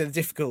 these are the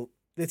difficult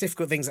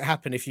things that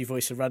happen if you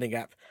voice a running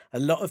app. A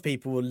lot of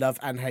people will love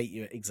and hate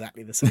you at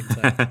exactly the same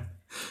time.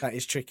 That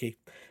is tricky.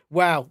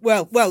 Wow.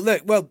 Well,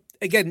 look,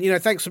 again,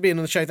 thanks for being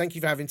on the show. Thank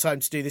you for having time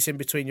to do this in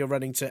between your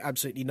running to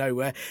absolutely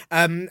nowhere.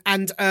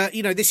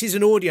 This is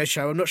an audio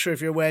show. I'm not sure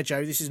if you're aware,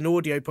 Joe. This is an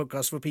audio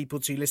podcast for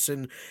people to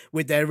listen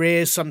with their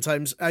ears.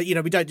 Sometimes, we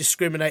don't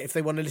discriminate if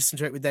they want to listen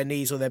to it with their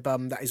knees or their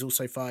bum. That is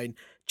also fine.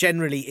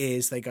 Generally,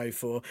 ears they go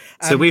for.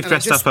 So we've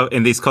dressed up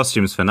in these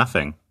costumes for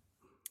nothing.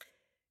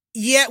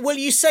 Yeah, well,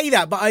 you say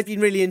that, but I've been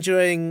really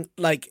enjoying.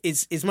 Like,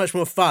 it's much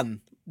more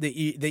fun that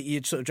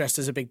you're sort of dressed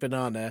as a big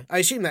banana. I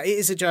assume that it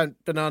is a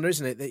giant banana,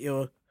 isn't it? That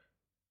you're.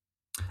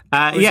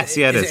 Yes,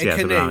 it is. A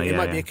canoe? Banana, it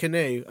might be a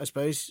canoe, I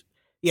suppose.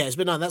 Yeah, it's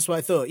banana. That's what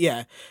I thought.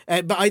 Yeah,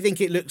 but I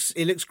think it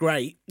looks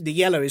great. The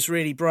yellow is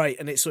really bright,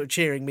 and it's sort of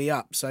cheering me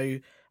up. So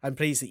I'm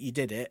pleased that you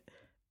did it.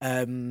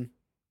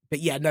 But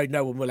yeah,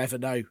 no one will ever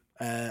know.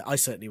 I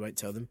certainly won't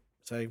tell them.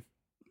 So.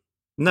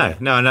 No,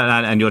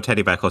 and your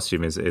teddy bear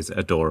costume is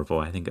adorable.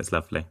 I think it's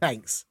lovely.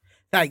 Thanks.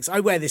 I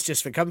wear this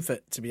just for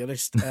comfort, to be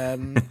honest.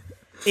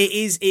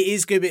 It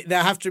is good. But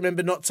I have to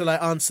remember not to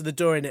answer the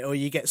door in it, or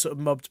you get sort of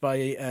mobbed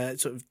by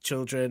sort of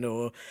children,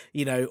 or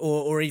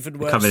or even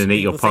worse, come in and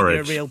eat your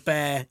porridge. You're a real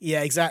bear.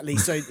 Yeah, exactly.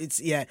 So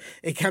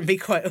it can be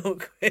quite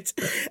awkward.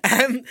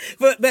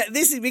 But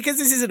this is because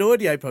this is an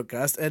audio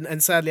podcast,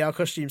 and sadly our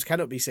costumes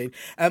cannot be seen.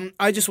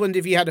 I just wondered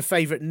if you had a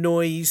favourite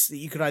noise that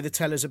you could either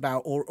tell us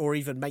about or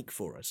even make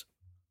for us.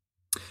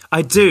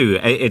 I do.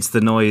 It's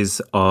the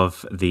noise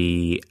of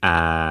the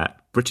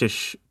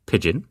British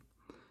pigeon,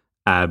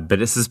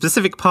 but it's a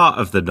specific part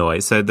of the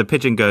noise. So the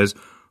pigeon goes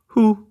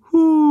hoo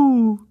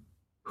hoo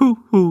hoo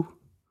hoo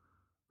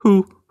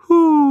hoo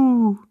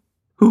hoo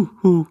hoo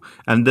hoo,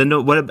 and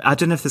I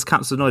don't know if this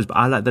counts as a noise, but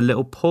I like the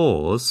little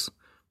pause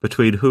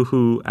between hoo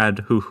hoo and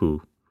hoo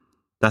hoo.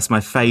 That's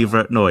my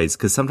favourite noise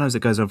because sometimes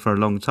it goes on for a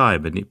long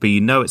time, but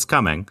it's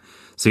coming,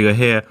 so you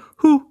hear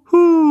hoo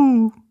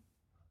hoo.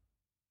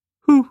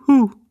 Hoo,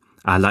 hoo.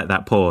 I like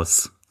that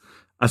pause.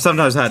 I've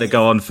sometimes heard it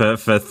go on for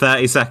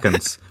 30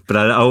 seconds, but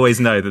I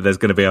always know that there's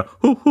going to be a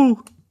hoo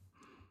hoo.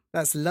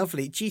 That's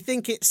lovely. Do you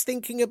think it's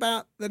thinking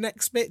about the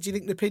next bit? Do you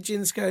think the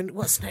pigeon's going,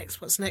 what's next?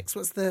 What's next?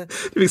 What's the...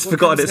 It's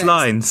forgotten its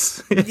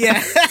lines.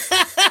 Yeah.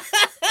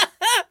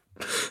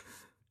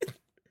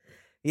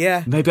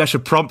 Yeah. Maybe I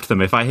should prompt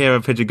them. If I hear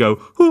a pigeon go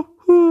hoo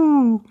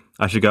hoo,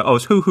 I should go, oh,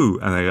 it's hoo hoo.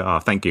 And they go, oh,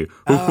 thank you.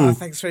 Hoo, hoo.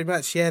 Thanks very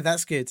much. Yeah,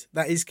 that's good.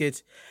 That is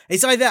good.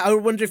 It's either, I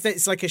wonder if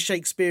it's like a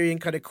Shakespearean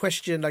kind of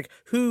question, like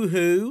hoo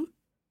hoo,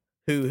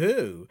 hoo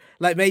hoo.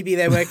 Like maybe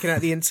they're working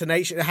out the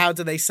intonation. How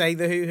do they say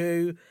the hoo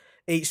hoo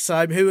each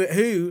time?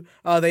 Who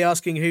are they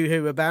asking hoo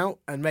hoo about?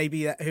 And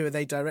maybe who are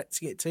they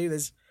directing it to?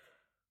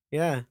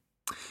 Yeah.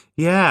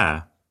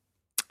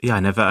 I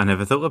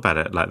never thought about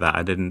it like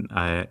that.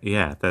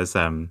 There's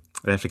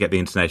they have to get the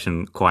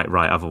intonation quite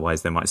right,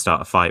 otherwise they might start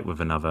a fight with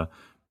another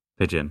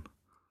pigeon.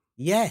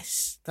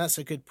 Yes, that's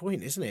a good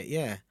point, isn't it?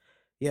 Yeah,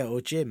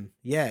 or Jim.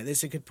 Yeah,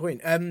 that's a good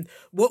point.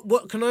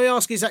 What can I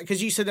ask? Is that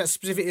because you said that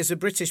specific as a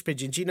British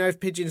pigeon? Do you know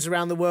if pigeons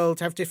around the world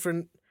have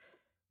different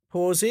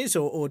pauses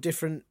or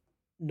different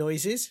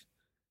noises?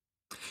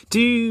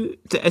 I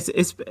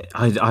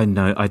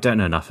don't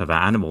know enough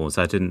about animals.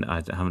 I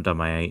haven't done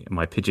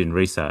my pigeon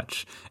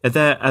research. Are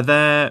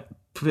there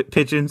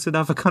pigeons in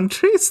other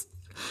countries?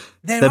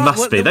 There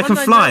must be. They can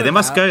fly. They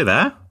must go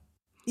there.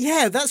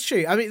 Yeah, that's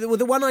true. I mean,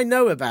 the one I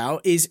know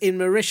about is in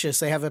Mauritius.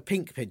 They have a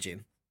pink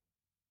pigeon.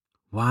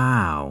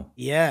 Wow.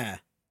 Yeah.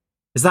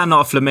 Is that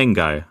not a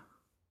flamingo?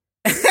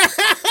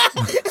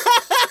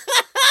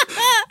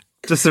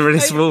 Just a really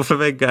small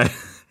flamingo.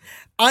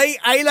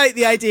 I like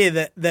the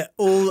idea that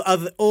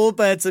all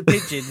birds are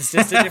pigeons,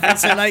 just a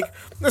difference. So like,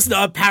 that's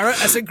not a parrot,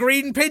 that's a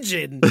green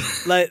pigeon.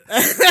 Like,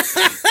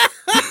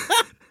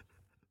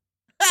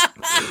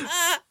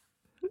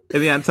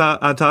 In the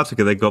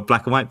Antarctica, they've got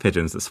black and white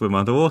pigeons that swim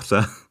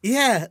underwater.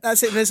 Yeah,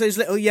 that's it. There's those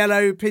little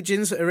yellow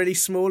pigeons that are really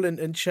small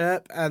and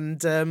chirp.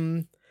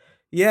 And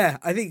yeah,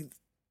 I think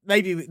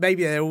maybe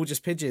they're all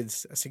just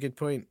pigeons. That's a good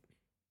point.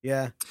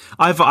 Yeah.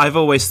 I've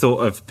always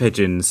thought of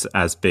pigeons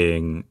as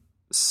being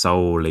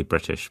solely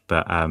British,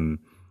 but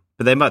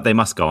they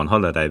must go on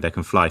holiday. They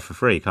can fly for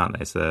free, can't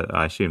they? So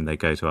I assume they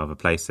go to other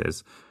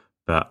places.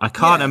 But I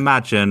can't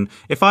imagine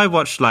if I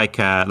watched like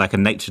a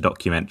nature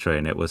documentary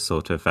and it was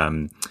sort of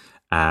the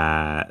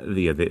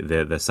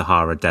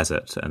Sahara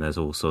Desert and there's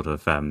all sort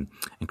of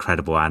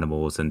incredible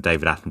animals and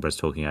David Attenborough's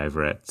talking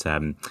over it,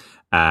 and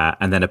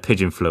then a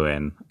pigeon flew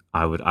in,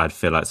 I'd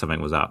feel like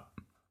something was up.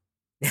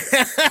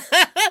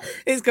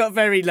 It got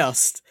very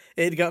lost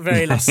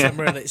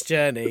somewhere on its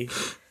journey.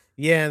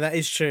 Yeah, that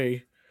is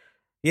true.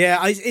 Yeah,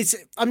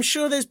 I'm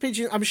sure there's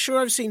pigeons. I'm sure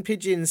I've seen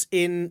pigeons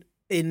in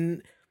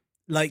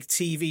like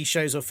TV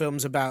shows or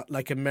films about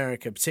like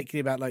America, particularly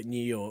about like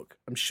New York.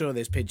 I'm sure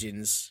there's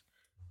pigeons.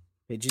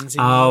 Pigeons.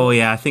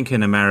 Yeah, I think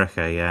in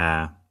America,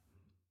 yeah.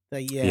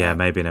 Yeah,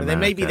 maybe in America. Then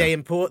maybe they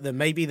import them.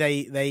 Maybe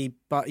they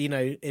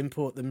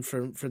import them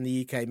from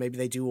the UK. Maybe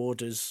they do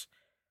orders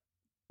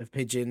of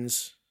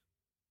pigeons.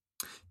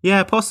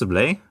 Yeah,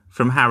 possibly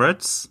from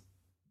Harrods.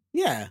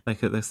 Yeah, they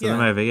send them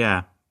over.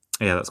 Yeah,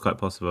 that's quite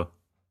possible.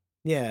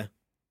 Yeah.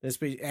 There's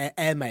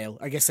airmail.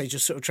 I guess they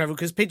just sort of travel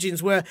because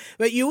pigeons were.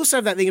 But you also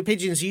have that thing of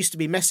pigeons used to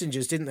be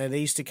messengers, didn't they? They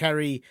used to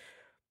carry,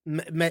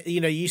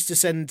 used to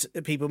send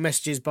people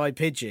messages by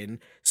pigeon.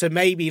 So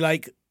maybe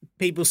like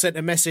people sent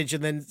a message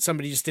and then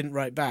somebody just didn't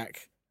write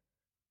back,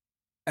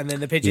 and then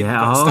the pigeon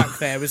got stuck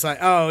there. It was like,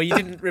 oh, you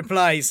didn't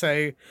reply,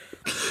 so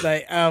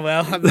like, oh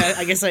well,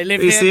 I guess I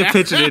live here. You see now. A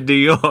pigeon in New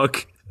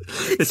York.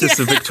 It's just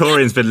the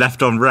Victorian's been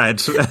left on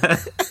red.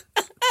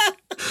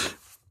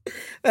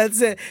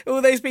 That's it.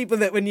 All those people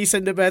that when you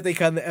send a birthday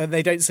card and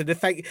they don't send a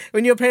thank.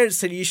 When your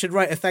parents tell you should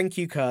write a thank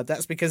you card,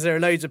 that's because there are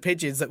loads of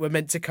pigeons that were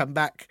meant to come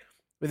back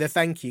with a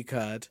thank you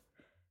card.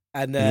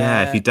 And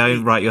if you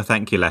don't write your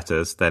thank you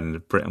letters,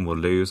 then Britain will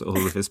lose all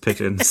of its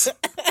pigeons.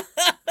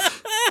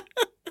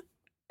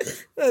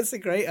 That's a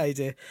great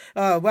idea.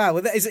 Oh wow!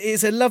 Well,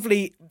 it's a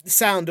lovely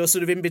sound or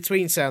sort of in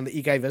between sound that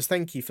you gave us.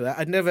 Thank you for that.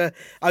 I'm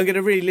going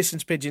to really listen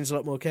to pigeons a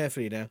lot more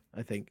carefully now.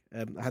 I think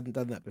I hadn't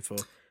done that before.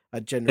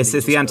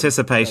 It's the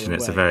anticipation.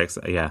 It's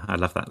I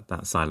love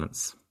that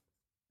silence.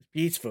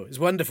 Beautiful. It's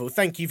wonderful.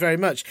 Thank you very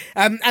much.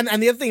 And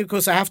the other thing, of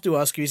course, I have to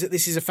ask you is that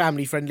this is a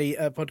family-friendly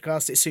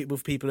podcast. It's suitable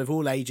for people of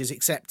all ages,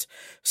 except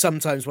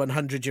sometimes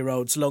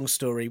 100-year-olds. Long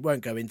story,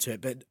 won't go into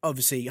it, but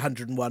obviously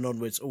 101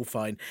 onwards, all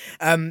fine.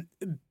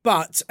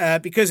 But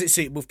because it's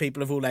suitable for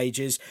people of all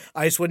ages,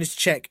 I just wanted to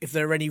check if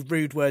there are any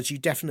rude words you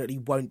definitely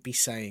won't be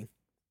saying.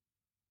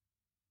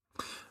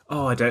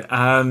 Oh, I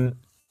don't.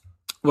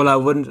 Well, I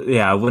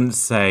wouldn't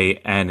say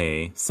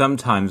any.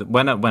 Sometimes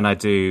when I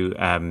do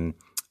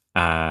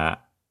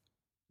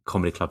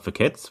comedy club for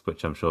kids,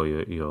 which I'm sure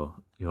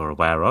you're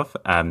aware of.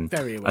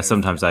 Very aware.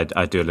 Sometimes I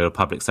do a little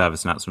public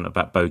service announcement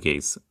about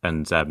bogies,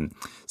 and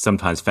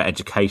sometimes for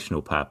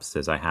educational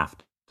purposes I have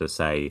to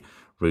say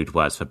rude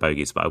words for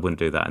bogies, but I wouldn't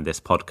do that in this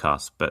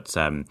podcast. But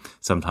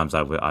sometimes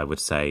I would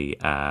say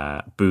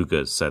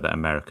boogers so that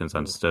Americans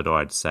understood, or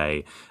I'd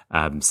say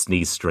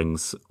sneeze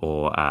strings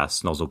or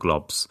snozzle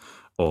globs,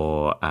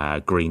 or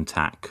green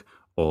tack,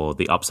 or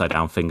the upside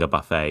down finger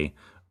buffet,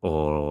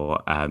 or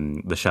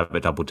the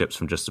sherbet double dips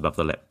from just above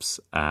the lips.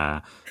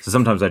 So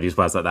sometimes I'd use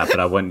words like that, but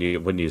I wouldn't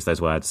use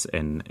those words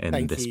in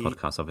this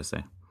podcast,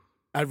 obviously.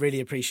 I really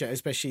appreciate it,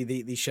 especially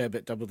the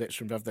sherbet double dips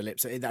from above the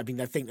lips. I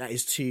mean, I think that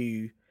is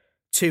too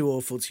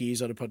awful to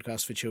use on a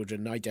podcast for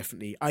children. I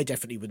definitely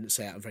wouldn't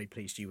say it. I'm very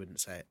pleased you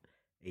wouldn't say it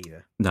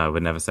either. No, I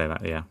would never say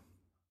that, yeah.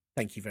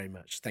 Thank you very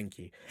much. Thank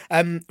you.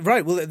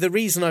 Right. Well, the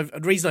reason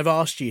I've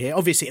asked you here,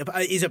 obviously, it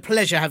is a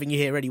pleasure having you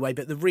here anyway.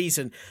 But the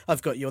reason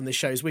I've got you on this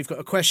show is we've got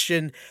a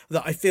question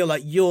that I feel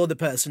like you're the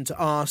person to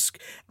ask.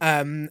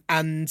 And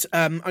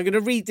I'm going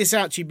to read this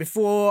out to you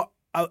before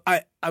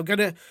I'm going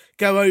to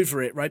go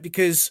over it, right?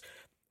 Because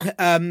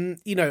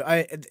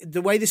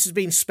the way this has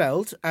been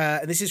spelled,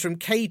 and this is from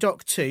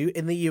KDoc2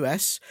 in the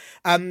US.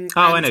 I know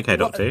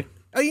KDoc2.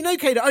 Oh, you know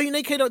KDoc. Oh, you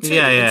know KDoc2.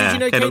 Yeah. Did you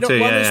know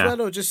KDoc1 as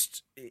well, or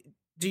just?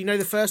 Do you know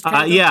the first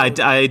KDoc?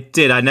 I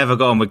did. I never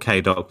got on with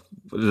KDoc.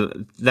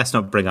 Let's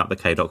not bring up the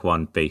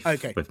KDoc1 beef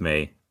with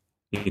me.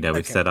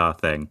 We've said our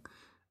thing,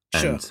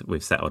 and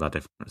we've settled our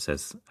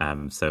differences.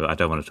 So I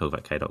don't want to talk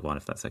about KDoc1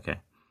 if that's okay.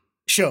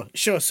 Sure.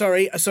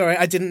 Sorry.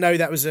 I didn't know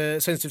that was a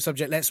sensitive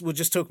subject. We'll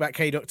just talk about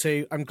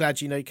KDoc2. I'm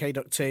glad you know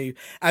KDoc2.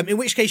 In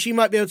which case you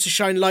might be able to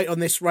shine light on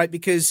this, right?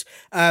 Because,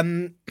 I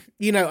don't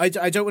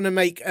want to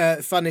make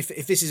fun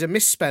if this is a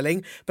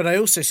misspelling, but I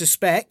also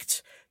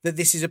suspect that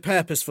this is a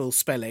purposeful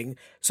spelling.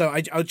 So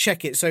I'll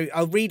check it. So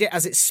I'll read it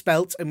as it's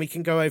spelt and we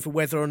can go over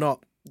whether or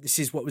not this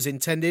is what was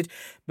intended.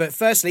 But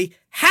firstly,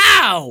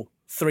 how?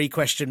 3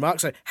 question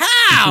marks. So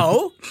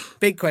how?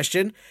 Big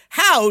question.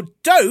 How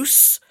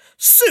dose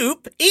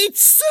soup eat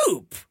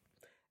soup?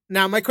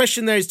 Now, my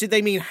question there is, did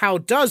they mean how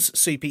does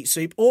soup eat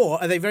soup?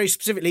 Or are they very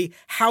specifically,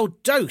 how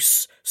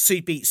dose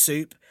soup eat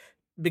soup?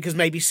 because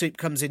maybe soup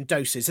comes in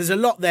doses. There's a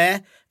lot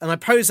there, and I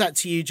pose that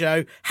to you,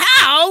 Joe.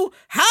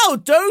 How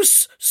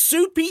does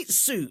soup eat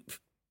soup?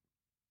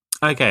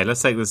 Okay,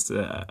 let's take this.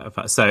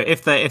 So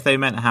if they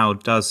meant how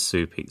does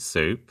soup eat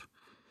soup,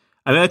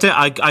 I mean,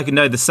 I can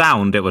know the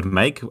sound it would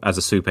make as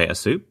a soup ate a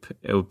soup.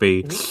 It would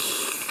be.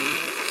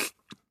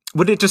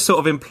 Would it just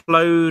sort of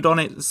implode on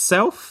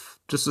itself?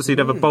 Just so you'd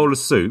have a bowl of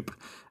soup,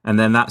 and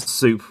then that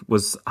soup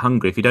was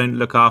hungry. If you don't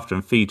look after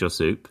and feed your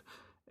soup,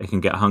 it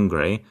can get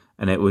hungry,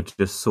 and it would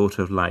just sort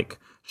of like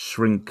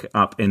shrink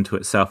up into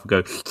itself and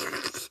go,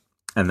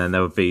 and then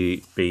there would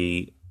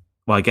be.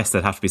 Well, I guess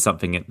there'd have to be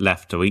something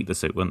left to eat the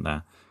soup, wouldn't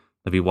there?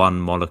 There'd be one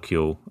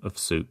molecule of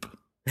soup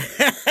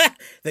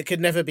that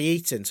could never be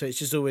eaten, so it's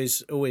just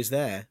always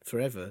there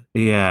forever.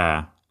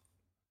 Yeah.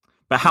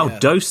 But how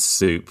dose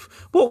soup?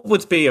 What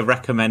would be a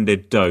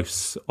recommended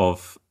dose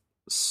of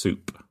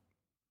soup?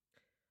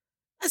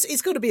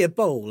 It's got to be a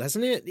bowl,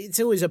 hasn't it? It's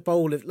always a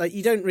bowl of, like,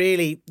 you don't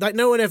really, like,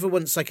 no one ever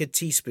wants like a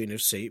teaspoon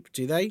of soup,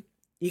 do they?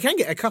 You can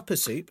get a cup of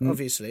soup,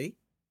 obviously.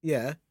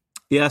 Yeah.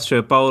 Yeah, that's true.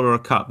 A bowl or a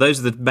cup. Those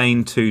are the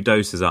main two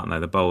doses, aren't they?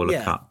 The bowl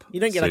or cup. You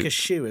don't get soup. like a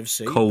shoe of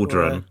soup.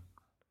 Cauldron.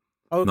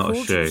 A not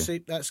cauldron a shoe. of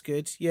soup. That's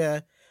good.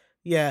 Yeah.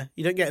 Yeah.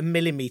 You don't get a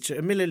milliliter.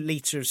 A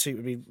milliliter of soup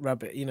would be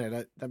rubbish. You know,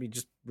 that'd be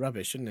just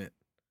rubbish, wouldn't it?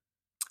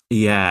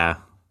 Yeah.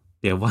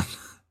 Yeah. One.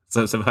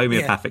 So some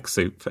homeopathic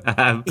soup.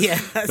 Yeah.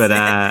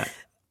 But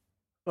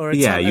or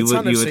a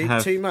ton of soup,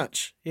 have too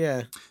much.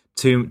 Yeah.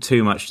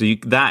 Too much. So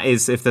that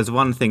is, if there's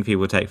one thing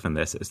people take from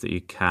this, is that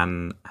you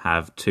can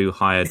have too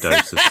high a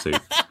dose of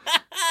soup,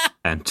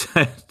 and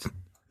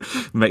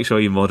make sure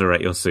you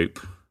moderate your soup.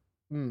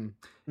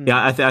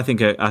 Yeah, I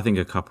think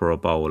a cup or a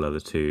bowl are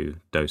the two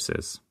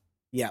doses.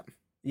 Yeah.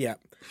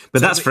 But so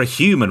that's for a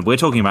human. We're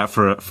talking about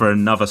for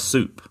another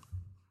soup.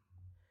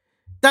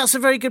 That's a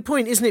very good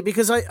point, isn't it?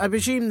 Because I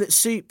presume that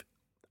soup.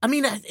 I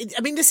mean,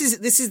 this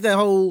is the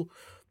whole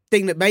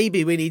thing that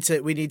maybe we need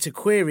to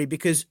query,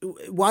 because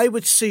why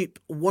would soup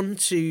want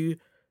to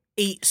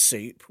eat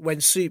soup when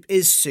soup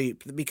is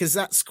soup? Because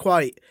that's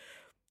quite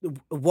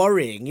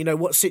worrying. You know,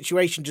 what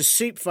situation does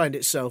soup find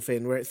itself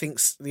in where it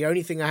thinks the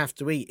only thing I have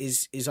to eat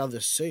is other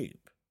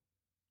soup?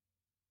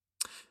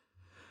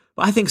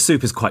 But I think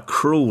soup is quite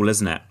cruel,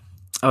 isn't it?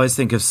 I always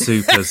think of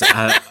soup as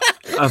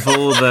of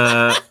all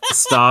the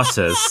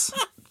starters,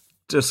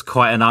 just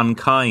quite an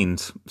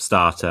unkind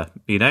starter,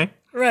 you know?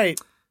 Right.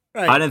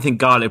 I don't think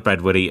garlic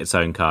bread would eat its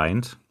own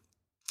kind.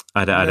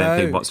 I don't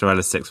think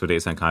mozzarella sticks would eat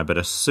its own kind, but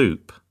a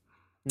soup.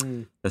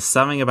 There's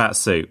something about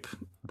soup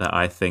that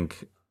I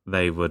think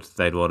they'd want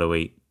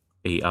to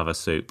eat other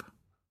soup.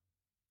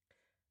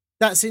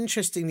 That's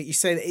interesting that you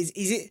say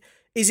that.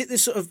 Is it the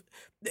sort of,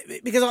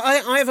 because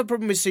I have a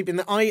problem with soup in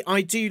that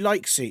I do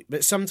like soup,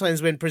 but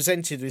sometimes when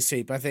presented with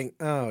soup, I think,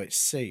 oh, it's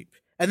soup.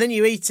 And then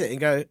you eat it and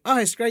go, oh,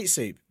 it's great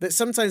soup. But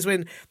sometimes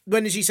when,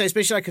 as you say,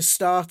 especially like a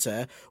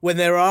starter, when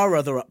there are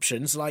other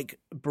options like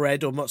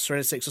bread or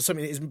mozzarella sticks or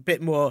something that is a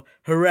bit more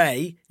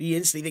hooray, you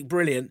instantly think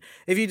brilliant.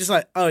 If you're just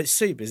like, oh, it's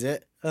soup, is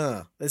it?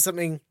 Oh, there's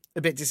something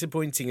a bit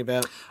disappointing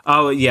about.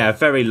 Oh yeah,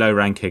 very low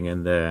ranking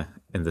in the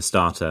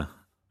starter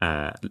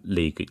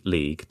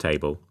league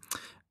table.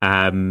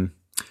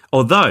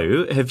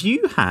 Although, have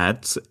you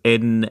had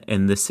in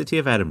the city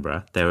of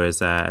Edinburgh, there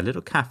is a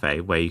little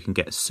cafe where you can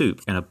get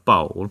soup in a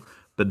bowl,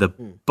 but the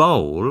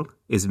bowl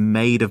is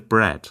made of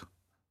bread.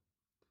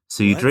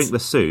 So you drink the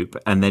soup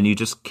and then you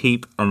just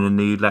keep, and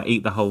then you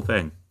eat the whole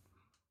thing.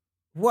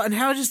 What? And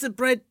how does the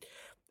bread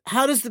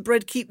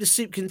keep the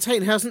soup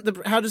contained? How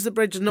does the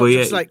bread just not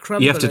just like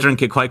crumble? You have to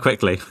drink it quite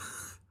quickly.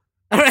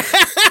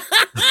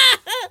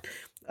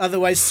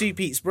 Otherwise, soup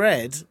eats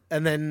bread,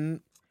 and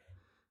then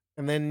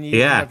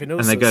you end up in all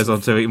and then goes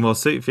on to eat more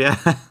soup. Yeah.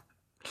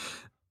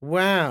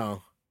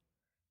 Wow,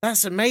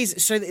 that's amazing.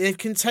 So they've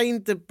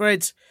contained the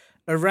bread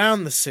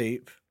around the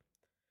soup.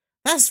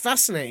 That's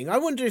fascinating. I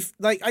wonder if,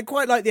 I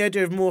quite like the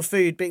idea of more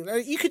food being.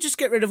 You could just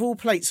get rid of all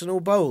plates and all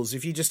bowls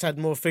if you just had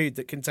more food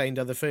that contained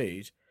other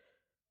food.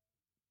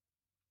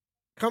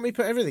 Can't we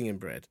put everything in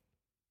bread?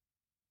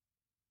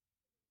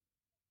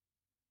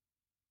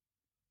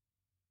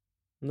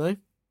 No?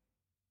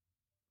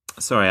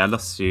 Sorry, I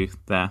lost you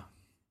there.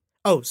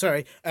 Oh,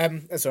 sorry.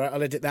 That's all right.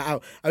 I'll edit that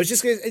out. I was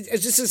just going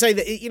to say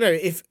that,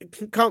 if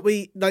can't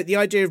we, the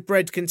idea of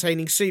bread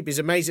containing soup is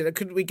amazing.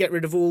 Couldn't we get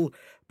rid of all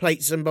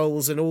plates and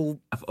bowls and all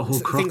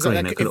things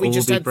like that if we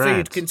just had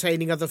food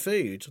containing other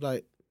food?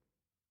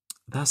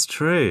 That's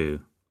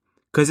true.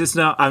 Because it's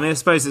not. I mean, I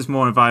suppose it's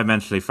more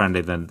environmentally friendly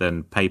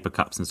than paper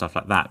cups and stuff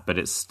like that. But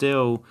it's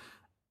still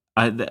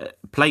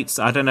plates.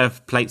 I don't know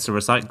if plates are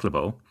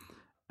recyclable.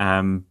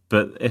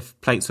 But if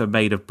plates were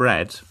made of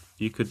bread,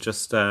 you could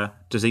just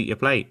eat your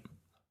plate.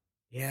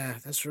 Yeah,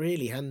 that's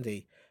really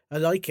handy. I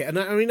like it. And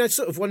I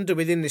sort of wonder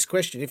within this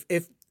question,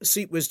 if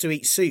soup was to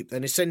eat soup,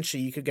 then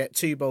essentially you could get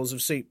 2 bowls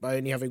of soup by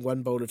only having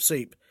 1 bowl of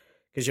soup,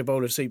 because your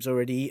bowl of soup's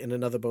already eaten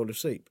another bowl of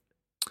soup.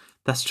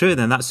 That's true.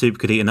 Then that soup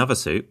could eat another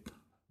soup.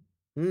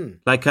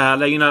 Like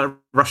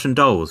Russian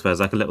dolls. There's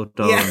like a little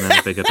doll and then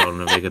a bigger doll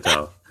and a bigger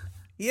doll.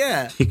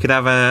 Yeah. You could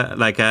have a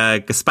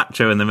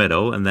gazpacho in the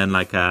middle, and then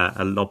like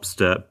a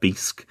lobster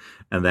bisque,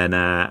 and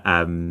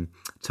then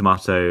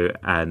tomato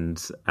and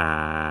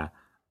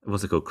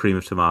what's it called, cream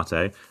of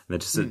tomato, and then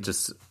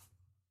just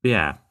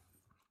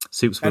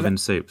soups within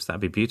soups.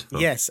 That'd be beautiful.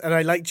 Yes, and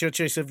I liked your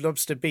choice of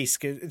lobster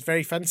bisque. It's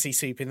very fancy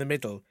soup in the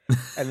middle,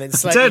 and then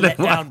slightly let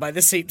down by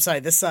the soup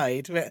side the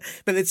side. But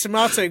the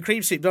tomato and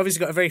cream soup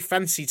obviously got a very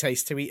fancy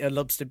taste to eat a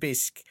lobster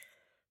bisque.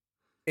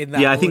 In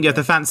that I think you have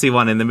the fancy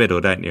one in the middle,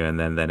 don't you? And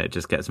then it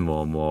just gets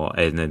more and more,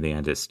 and in the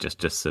end, it's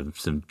just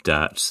some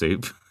dirt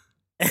soup.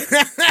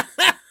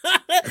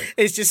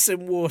 It's just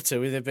some water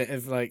with a bit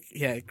of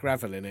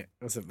gravel in it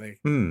or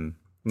something.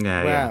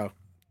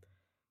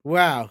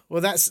 Wow.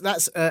 Well, that's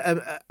that's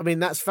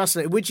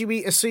fascinating. Would you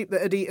eat a soup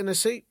that had eaten a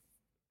soup?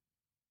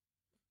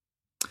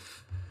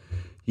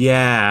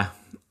 Yeah.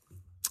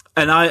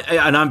 And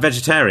I'm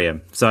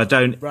vegetarian, so I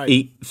don't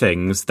eat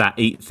things that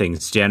eat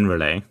things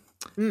generally.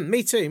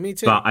 Me too.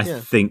 But I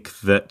think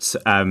that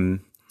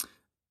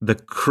the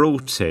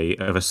cruelty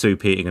of a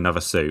soup eating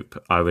another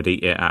soup, I would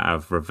eat it out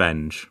of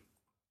revenge.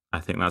 I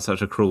think that's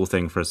such a cruel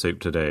thing for a soup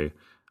to do.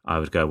 I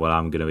would go, well,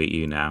 I'm going to eat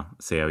you now.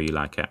 See how you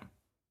like it.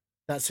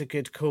 That's a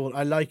good call.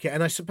 I like it.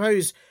 And I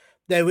suppose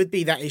there would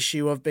be that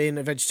issue of being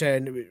a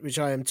vegetarian, which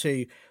I am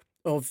too,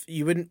 of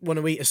you wouldn't want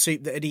to eat a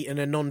soup that had eaten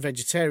a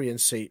non-vegetarian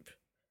soup.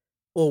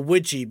 Or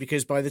would you?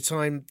 Because by the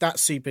time that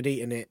soup had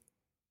eaten it,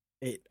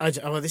 this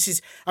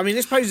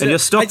poses. And you're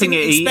stopping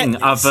it eating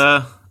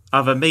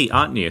other meat,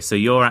 aren't you? So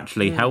you're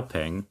actually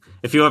helping.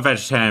 If you're a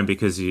vegetarian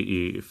because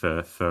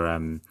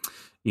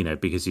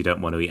because you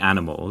don't want to eat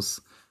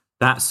animals,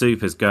 that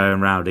soup is going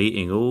around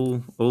eating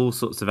all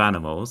sorts of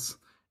animals.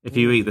 If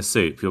you eat the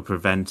soup, you're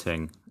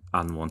preventing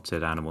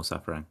unwanted animal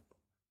suffering.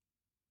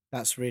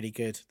 That's really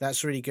good.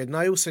 And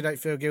I also don't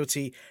feel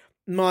guilty.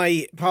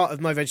 My part of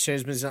my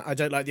vegetarianism is that I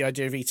don't like the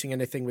idea of eating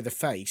anything with a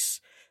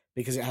face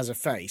because it has a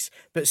face.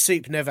 But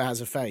soup never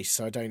has a face,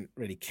 so I don't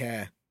really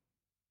care.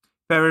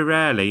 Very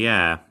rarely,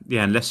 yeah.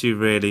 Yeah, unless you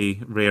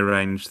really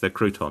rearrange the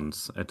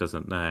croutons, it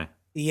doesn't know.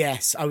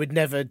 Yes, I would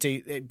never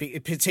do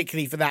it,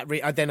 particularly for that.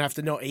 I'd then have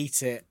to not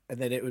eat it, and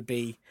then it would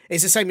be...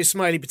 It's the same as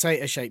smiley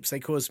potato shapes. They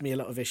cause me a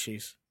lot of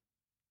issues.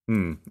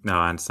 No,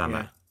 I understand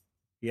that.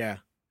 Yeah.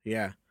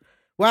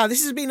 Wow,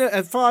 this has been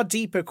a far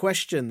deeper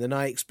question than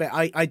I expect.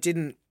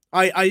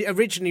 I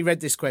originally read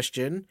this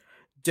question,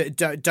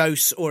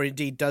 dose or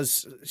indeed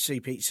does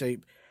soup eat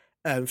soup,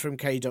 from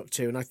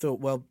K.2, and I thought,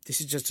 well, this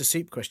is just a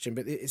soup question,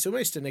 but it's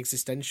almost an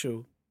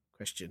existential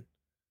question.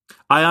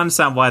 I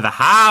understand why the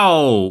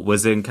how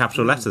was in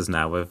capital letters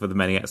now with the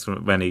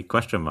many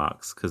question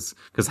marks, because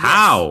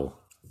how?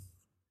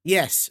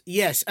 Yes.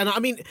 And I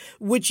mean,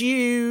 would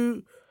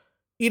you...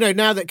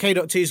 now that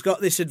K.2's got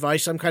this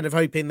advice, I'm kind of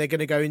hoping they're going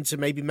to go into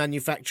maybe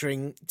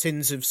manufacturing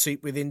tins of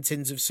soup within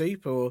tins of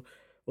soup or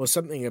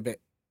something a bit,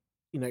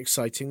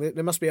 exciting.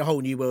 There must be a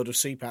whole new world of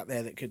soup out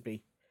there that could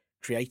be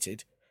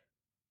created.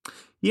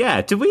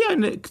 Yeah. Do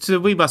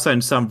we must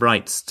own some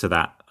rights to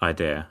that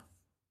idea?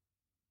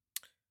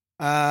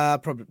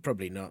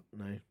 Probably not.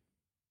 No.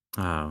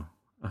 Oh,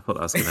 I thought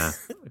that was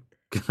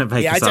gonna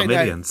make us our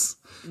millions.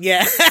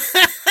 Yeah.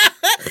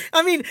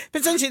 I mean,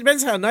 potentially it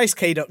depends how nice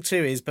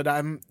K.2 is, but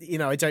I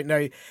don't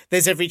know.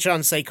 There's every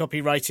chance they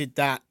copyrighted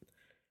that.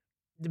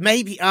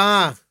 Maybe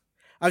I've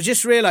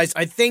just realised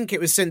I think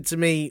it was sent to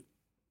me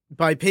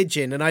by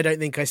pigeon, and I don't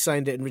think I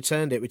signed it and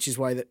returned it, which is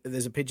why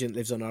there's a pigeon that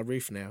lives on our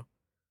roof now.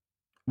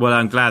 Well,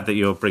 I'm glad that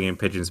you're bringing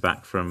pigeons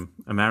back from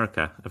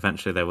America.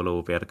 Eventually, they will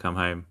all be able to come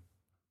home.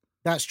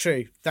 That's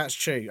true. That's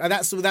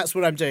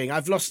what I'm doing.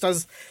 I've lost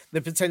us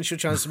the potential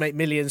chance to make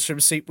millions from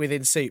soup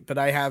within soup, but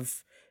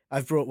I've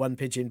brought one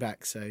pigeon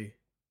back. So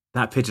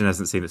that pigeon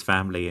hasn't seen its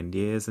family in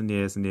years and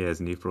years and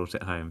years, and you've brought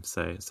it home.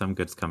 So some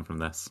good's come from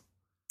this.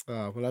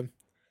 Oh well,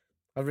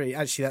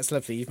 actually that's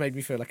lovely. You've made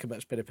me feel like a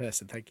much better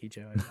person. Thank you,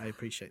 Joe. I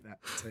appreciate that.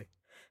 So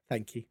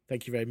thank you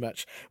very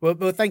much. Well,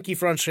 thank you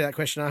for answering that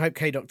question. I hope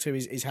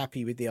K.2 is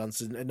happy with the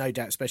answers, and no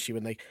doubt, especially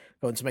when they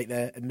go on to make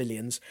their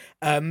millions.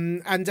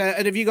 And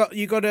have you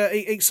got an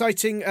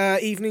exciting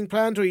evening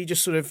planned, or are you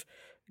just sort of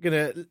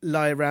gonna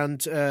lie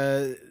around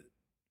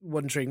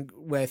wondering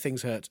where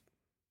things hurt?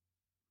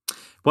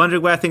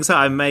 Wondering where things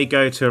are. I may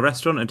go to a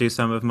restaurant and do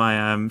some of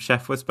my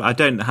chef whisper. But I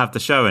don't have the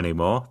show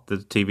anymore. The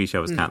TV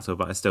show was cancelled,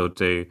 but I still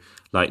do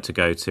like to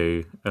go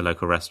to a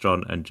local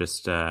restaurant and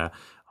just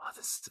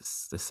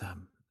this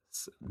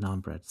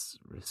naan bread's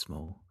really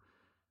small.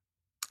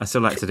 I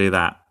still like to do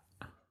that.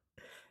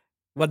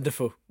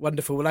 Wonderful.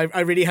 Well, I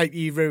really hope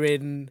you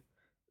ruin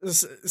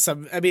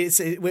some. I mean,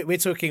 we're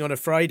talking on a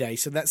Friday,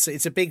 so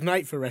it's a big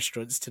night for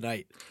restaurants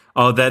tonight.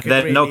 Oh, they're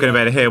really not going to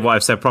be able to hear what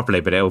I've said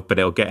properly, but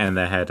it'll get in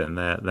their head, and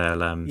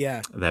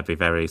they'll be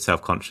very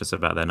self-conscious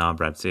about their naan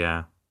breads.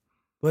 Yeah.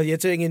 Well, you're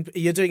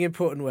doing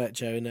important work,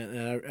 Joe, and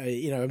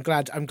I'm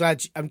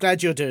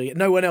glad you're doing it.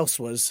 No one else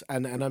was,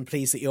 and I'm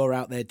pleased that you're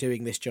out there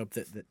doing this job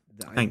that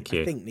I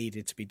think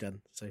needed to be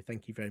done. So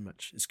thank you very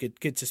much. It's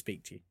good to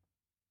speak to you.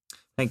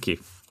 Thank you.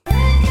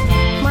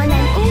 My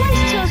name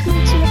always tells me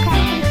to look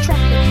out for the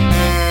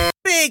traffic.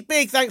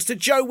 big thanks to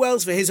Joe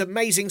Wells for his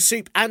amazing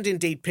soup and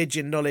indeed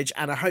pigeon knowledge,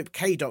 and I hope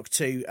KDoc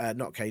 2,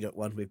 not KDoc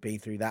 1, we've been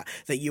through that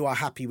you are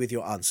happy with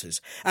your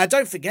answers.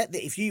 Don't forget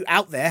that if you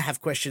out there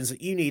have questions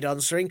that you need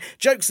answering,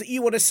 jokes that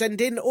you want to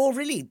send in, or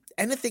really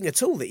anything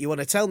at all that you want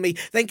to tell me,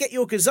 then get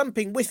your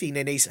gazumping whiffy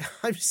ninnies,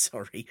 I'm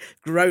sorry,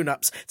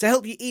 grown-ups, to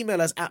help you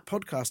email us at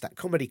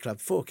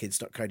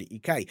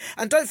podcast@comedyclub4kids.co.uk.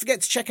 And don't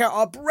forget to check out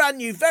our brand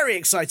new, very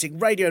exciting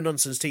Radio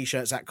Nonsense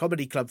t-shirts at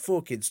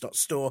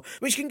comedyclub4kids.store,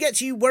 which can get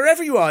to you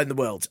wherever you are in the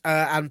world,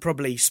 and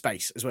probably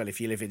space as well.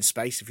 If you live in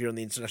space, if you're on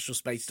the International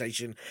Space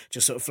Station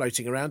just sort of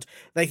floating around,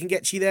 they can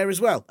get you there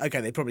as well.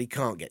 Okay, they probably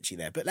can't get you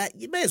there, but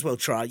you may as well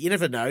try. You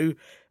never know.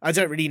 I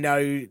don't really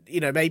know,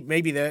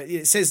 maybe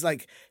it says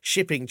like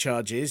shipping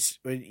charges,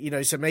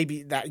 so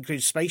maybe that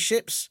includes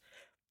spaceships.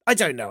 I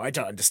don't know. I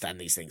don't understand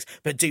these things,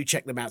 but do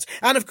check them out.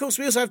 And of course,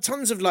 we also have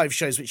tons of live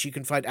shows, which you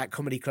can find at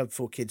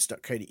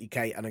comedyclub4kids.co.uk,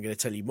 and I'm going to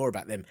tell you more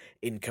about them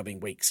in coming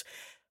weeks.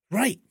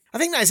 Right. I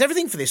think that is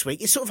everything for this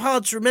week. It's sort of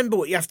hard to remember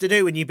what you have to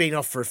do when you've been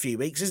off for a few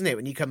weeks, isn't it,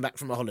 when you come back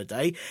from a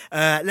holiday?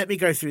 Let me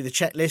go through the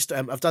checklist.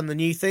 I've done the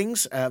new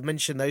things. I've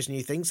mentioned those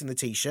new things in the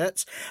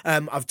T-shirts.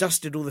 I've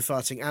dusted all the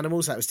farting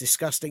animals. That was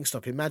disgusting.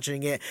 Stop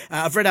imagining it.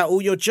 I've read out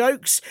all your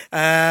jokes.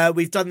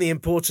 We've done the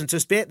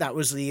importantest bit. That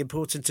was the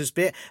importantest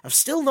bit. I've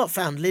still not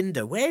found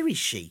Linda. Where is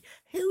she?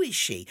 Who is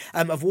she?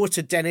 I've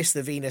watered Dennis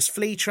the Venus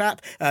flea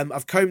trap.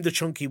 I've combed the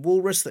chunky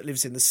walrus that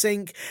lives in the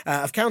sink.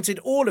 I've counted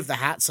all of the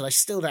hats, and I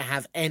still don't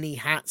have any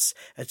hats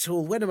at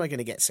all. When am I going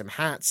to get some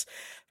hats?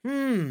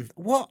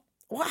 What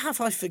have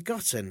I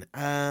forgotten?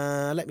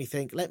 Let me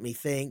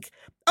think.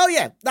 Oh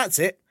yeah, that's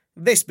it.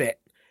 This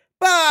bit.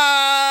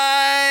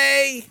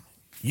 Bye!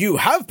 You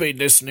have been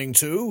listening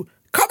to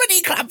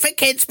Comedy Club for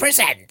Kids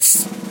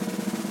Presents.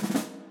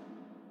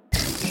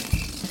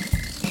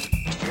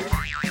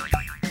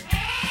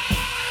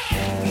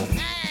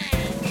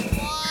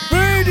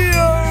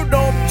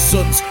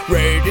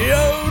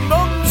 Radio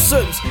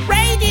nonsense,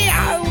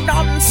 radio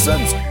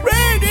nonsense,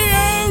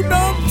 radio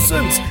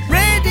nonsense,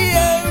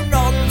 radio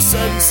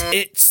nonsense.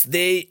 It's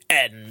the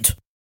end.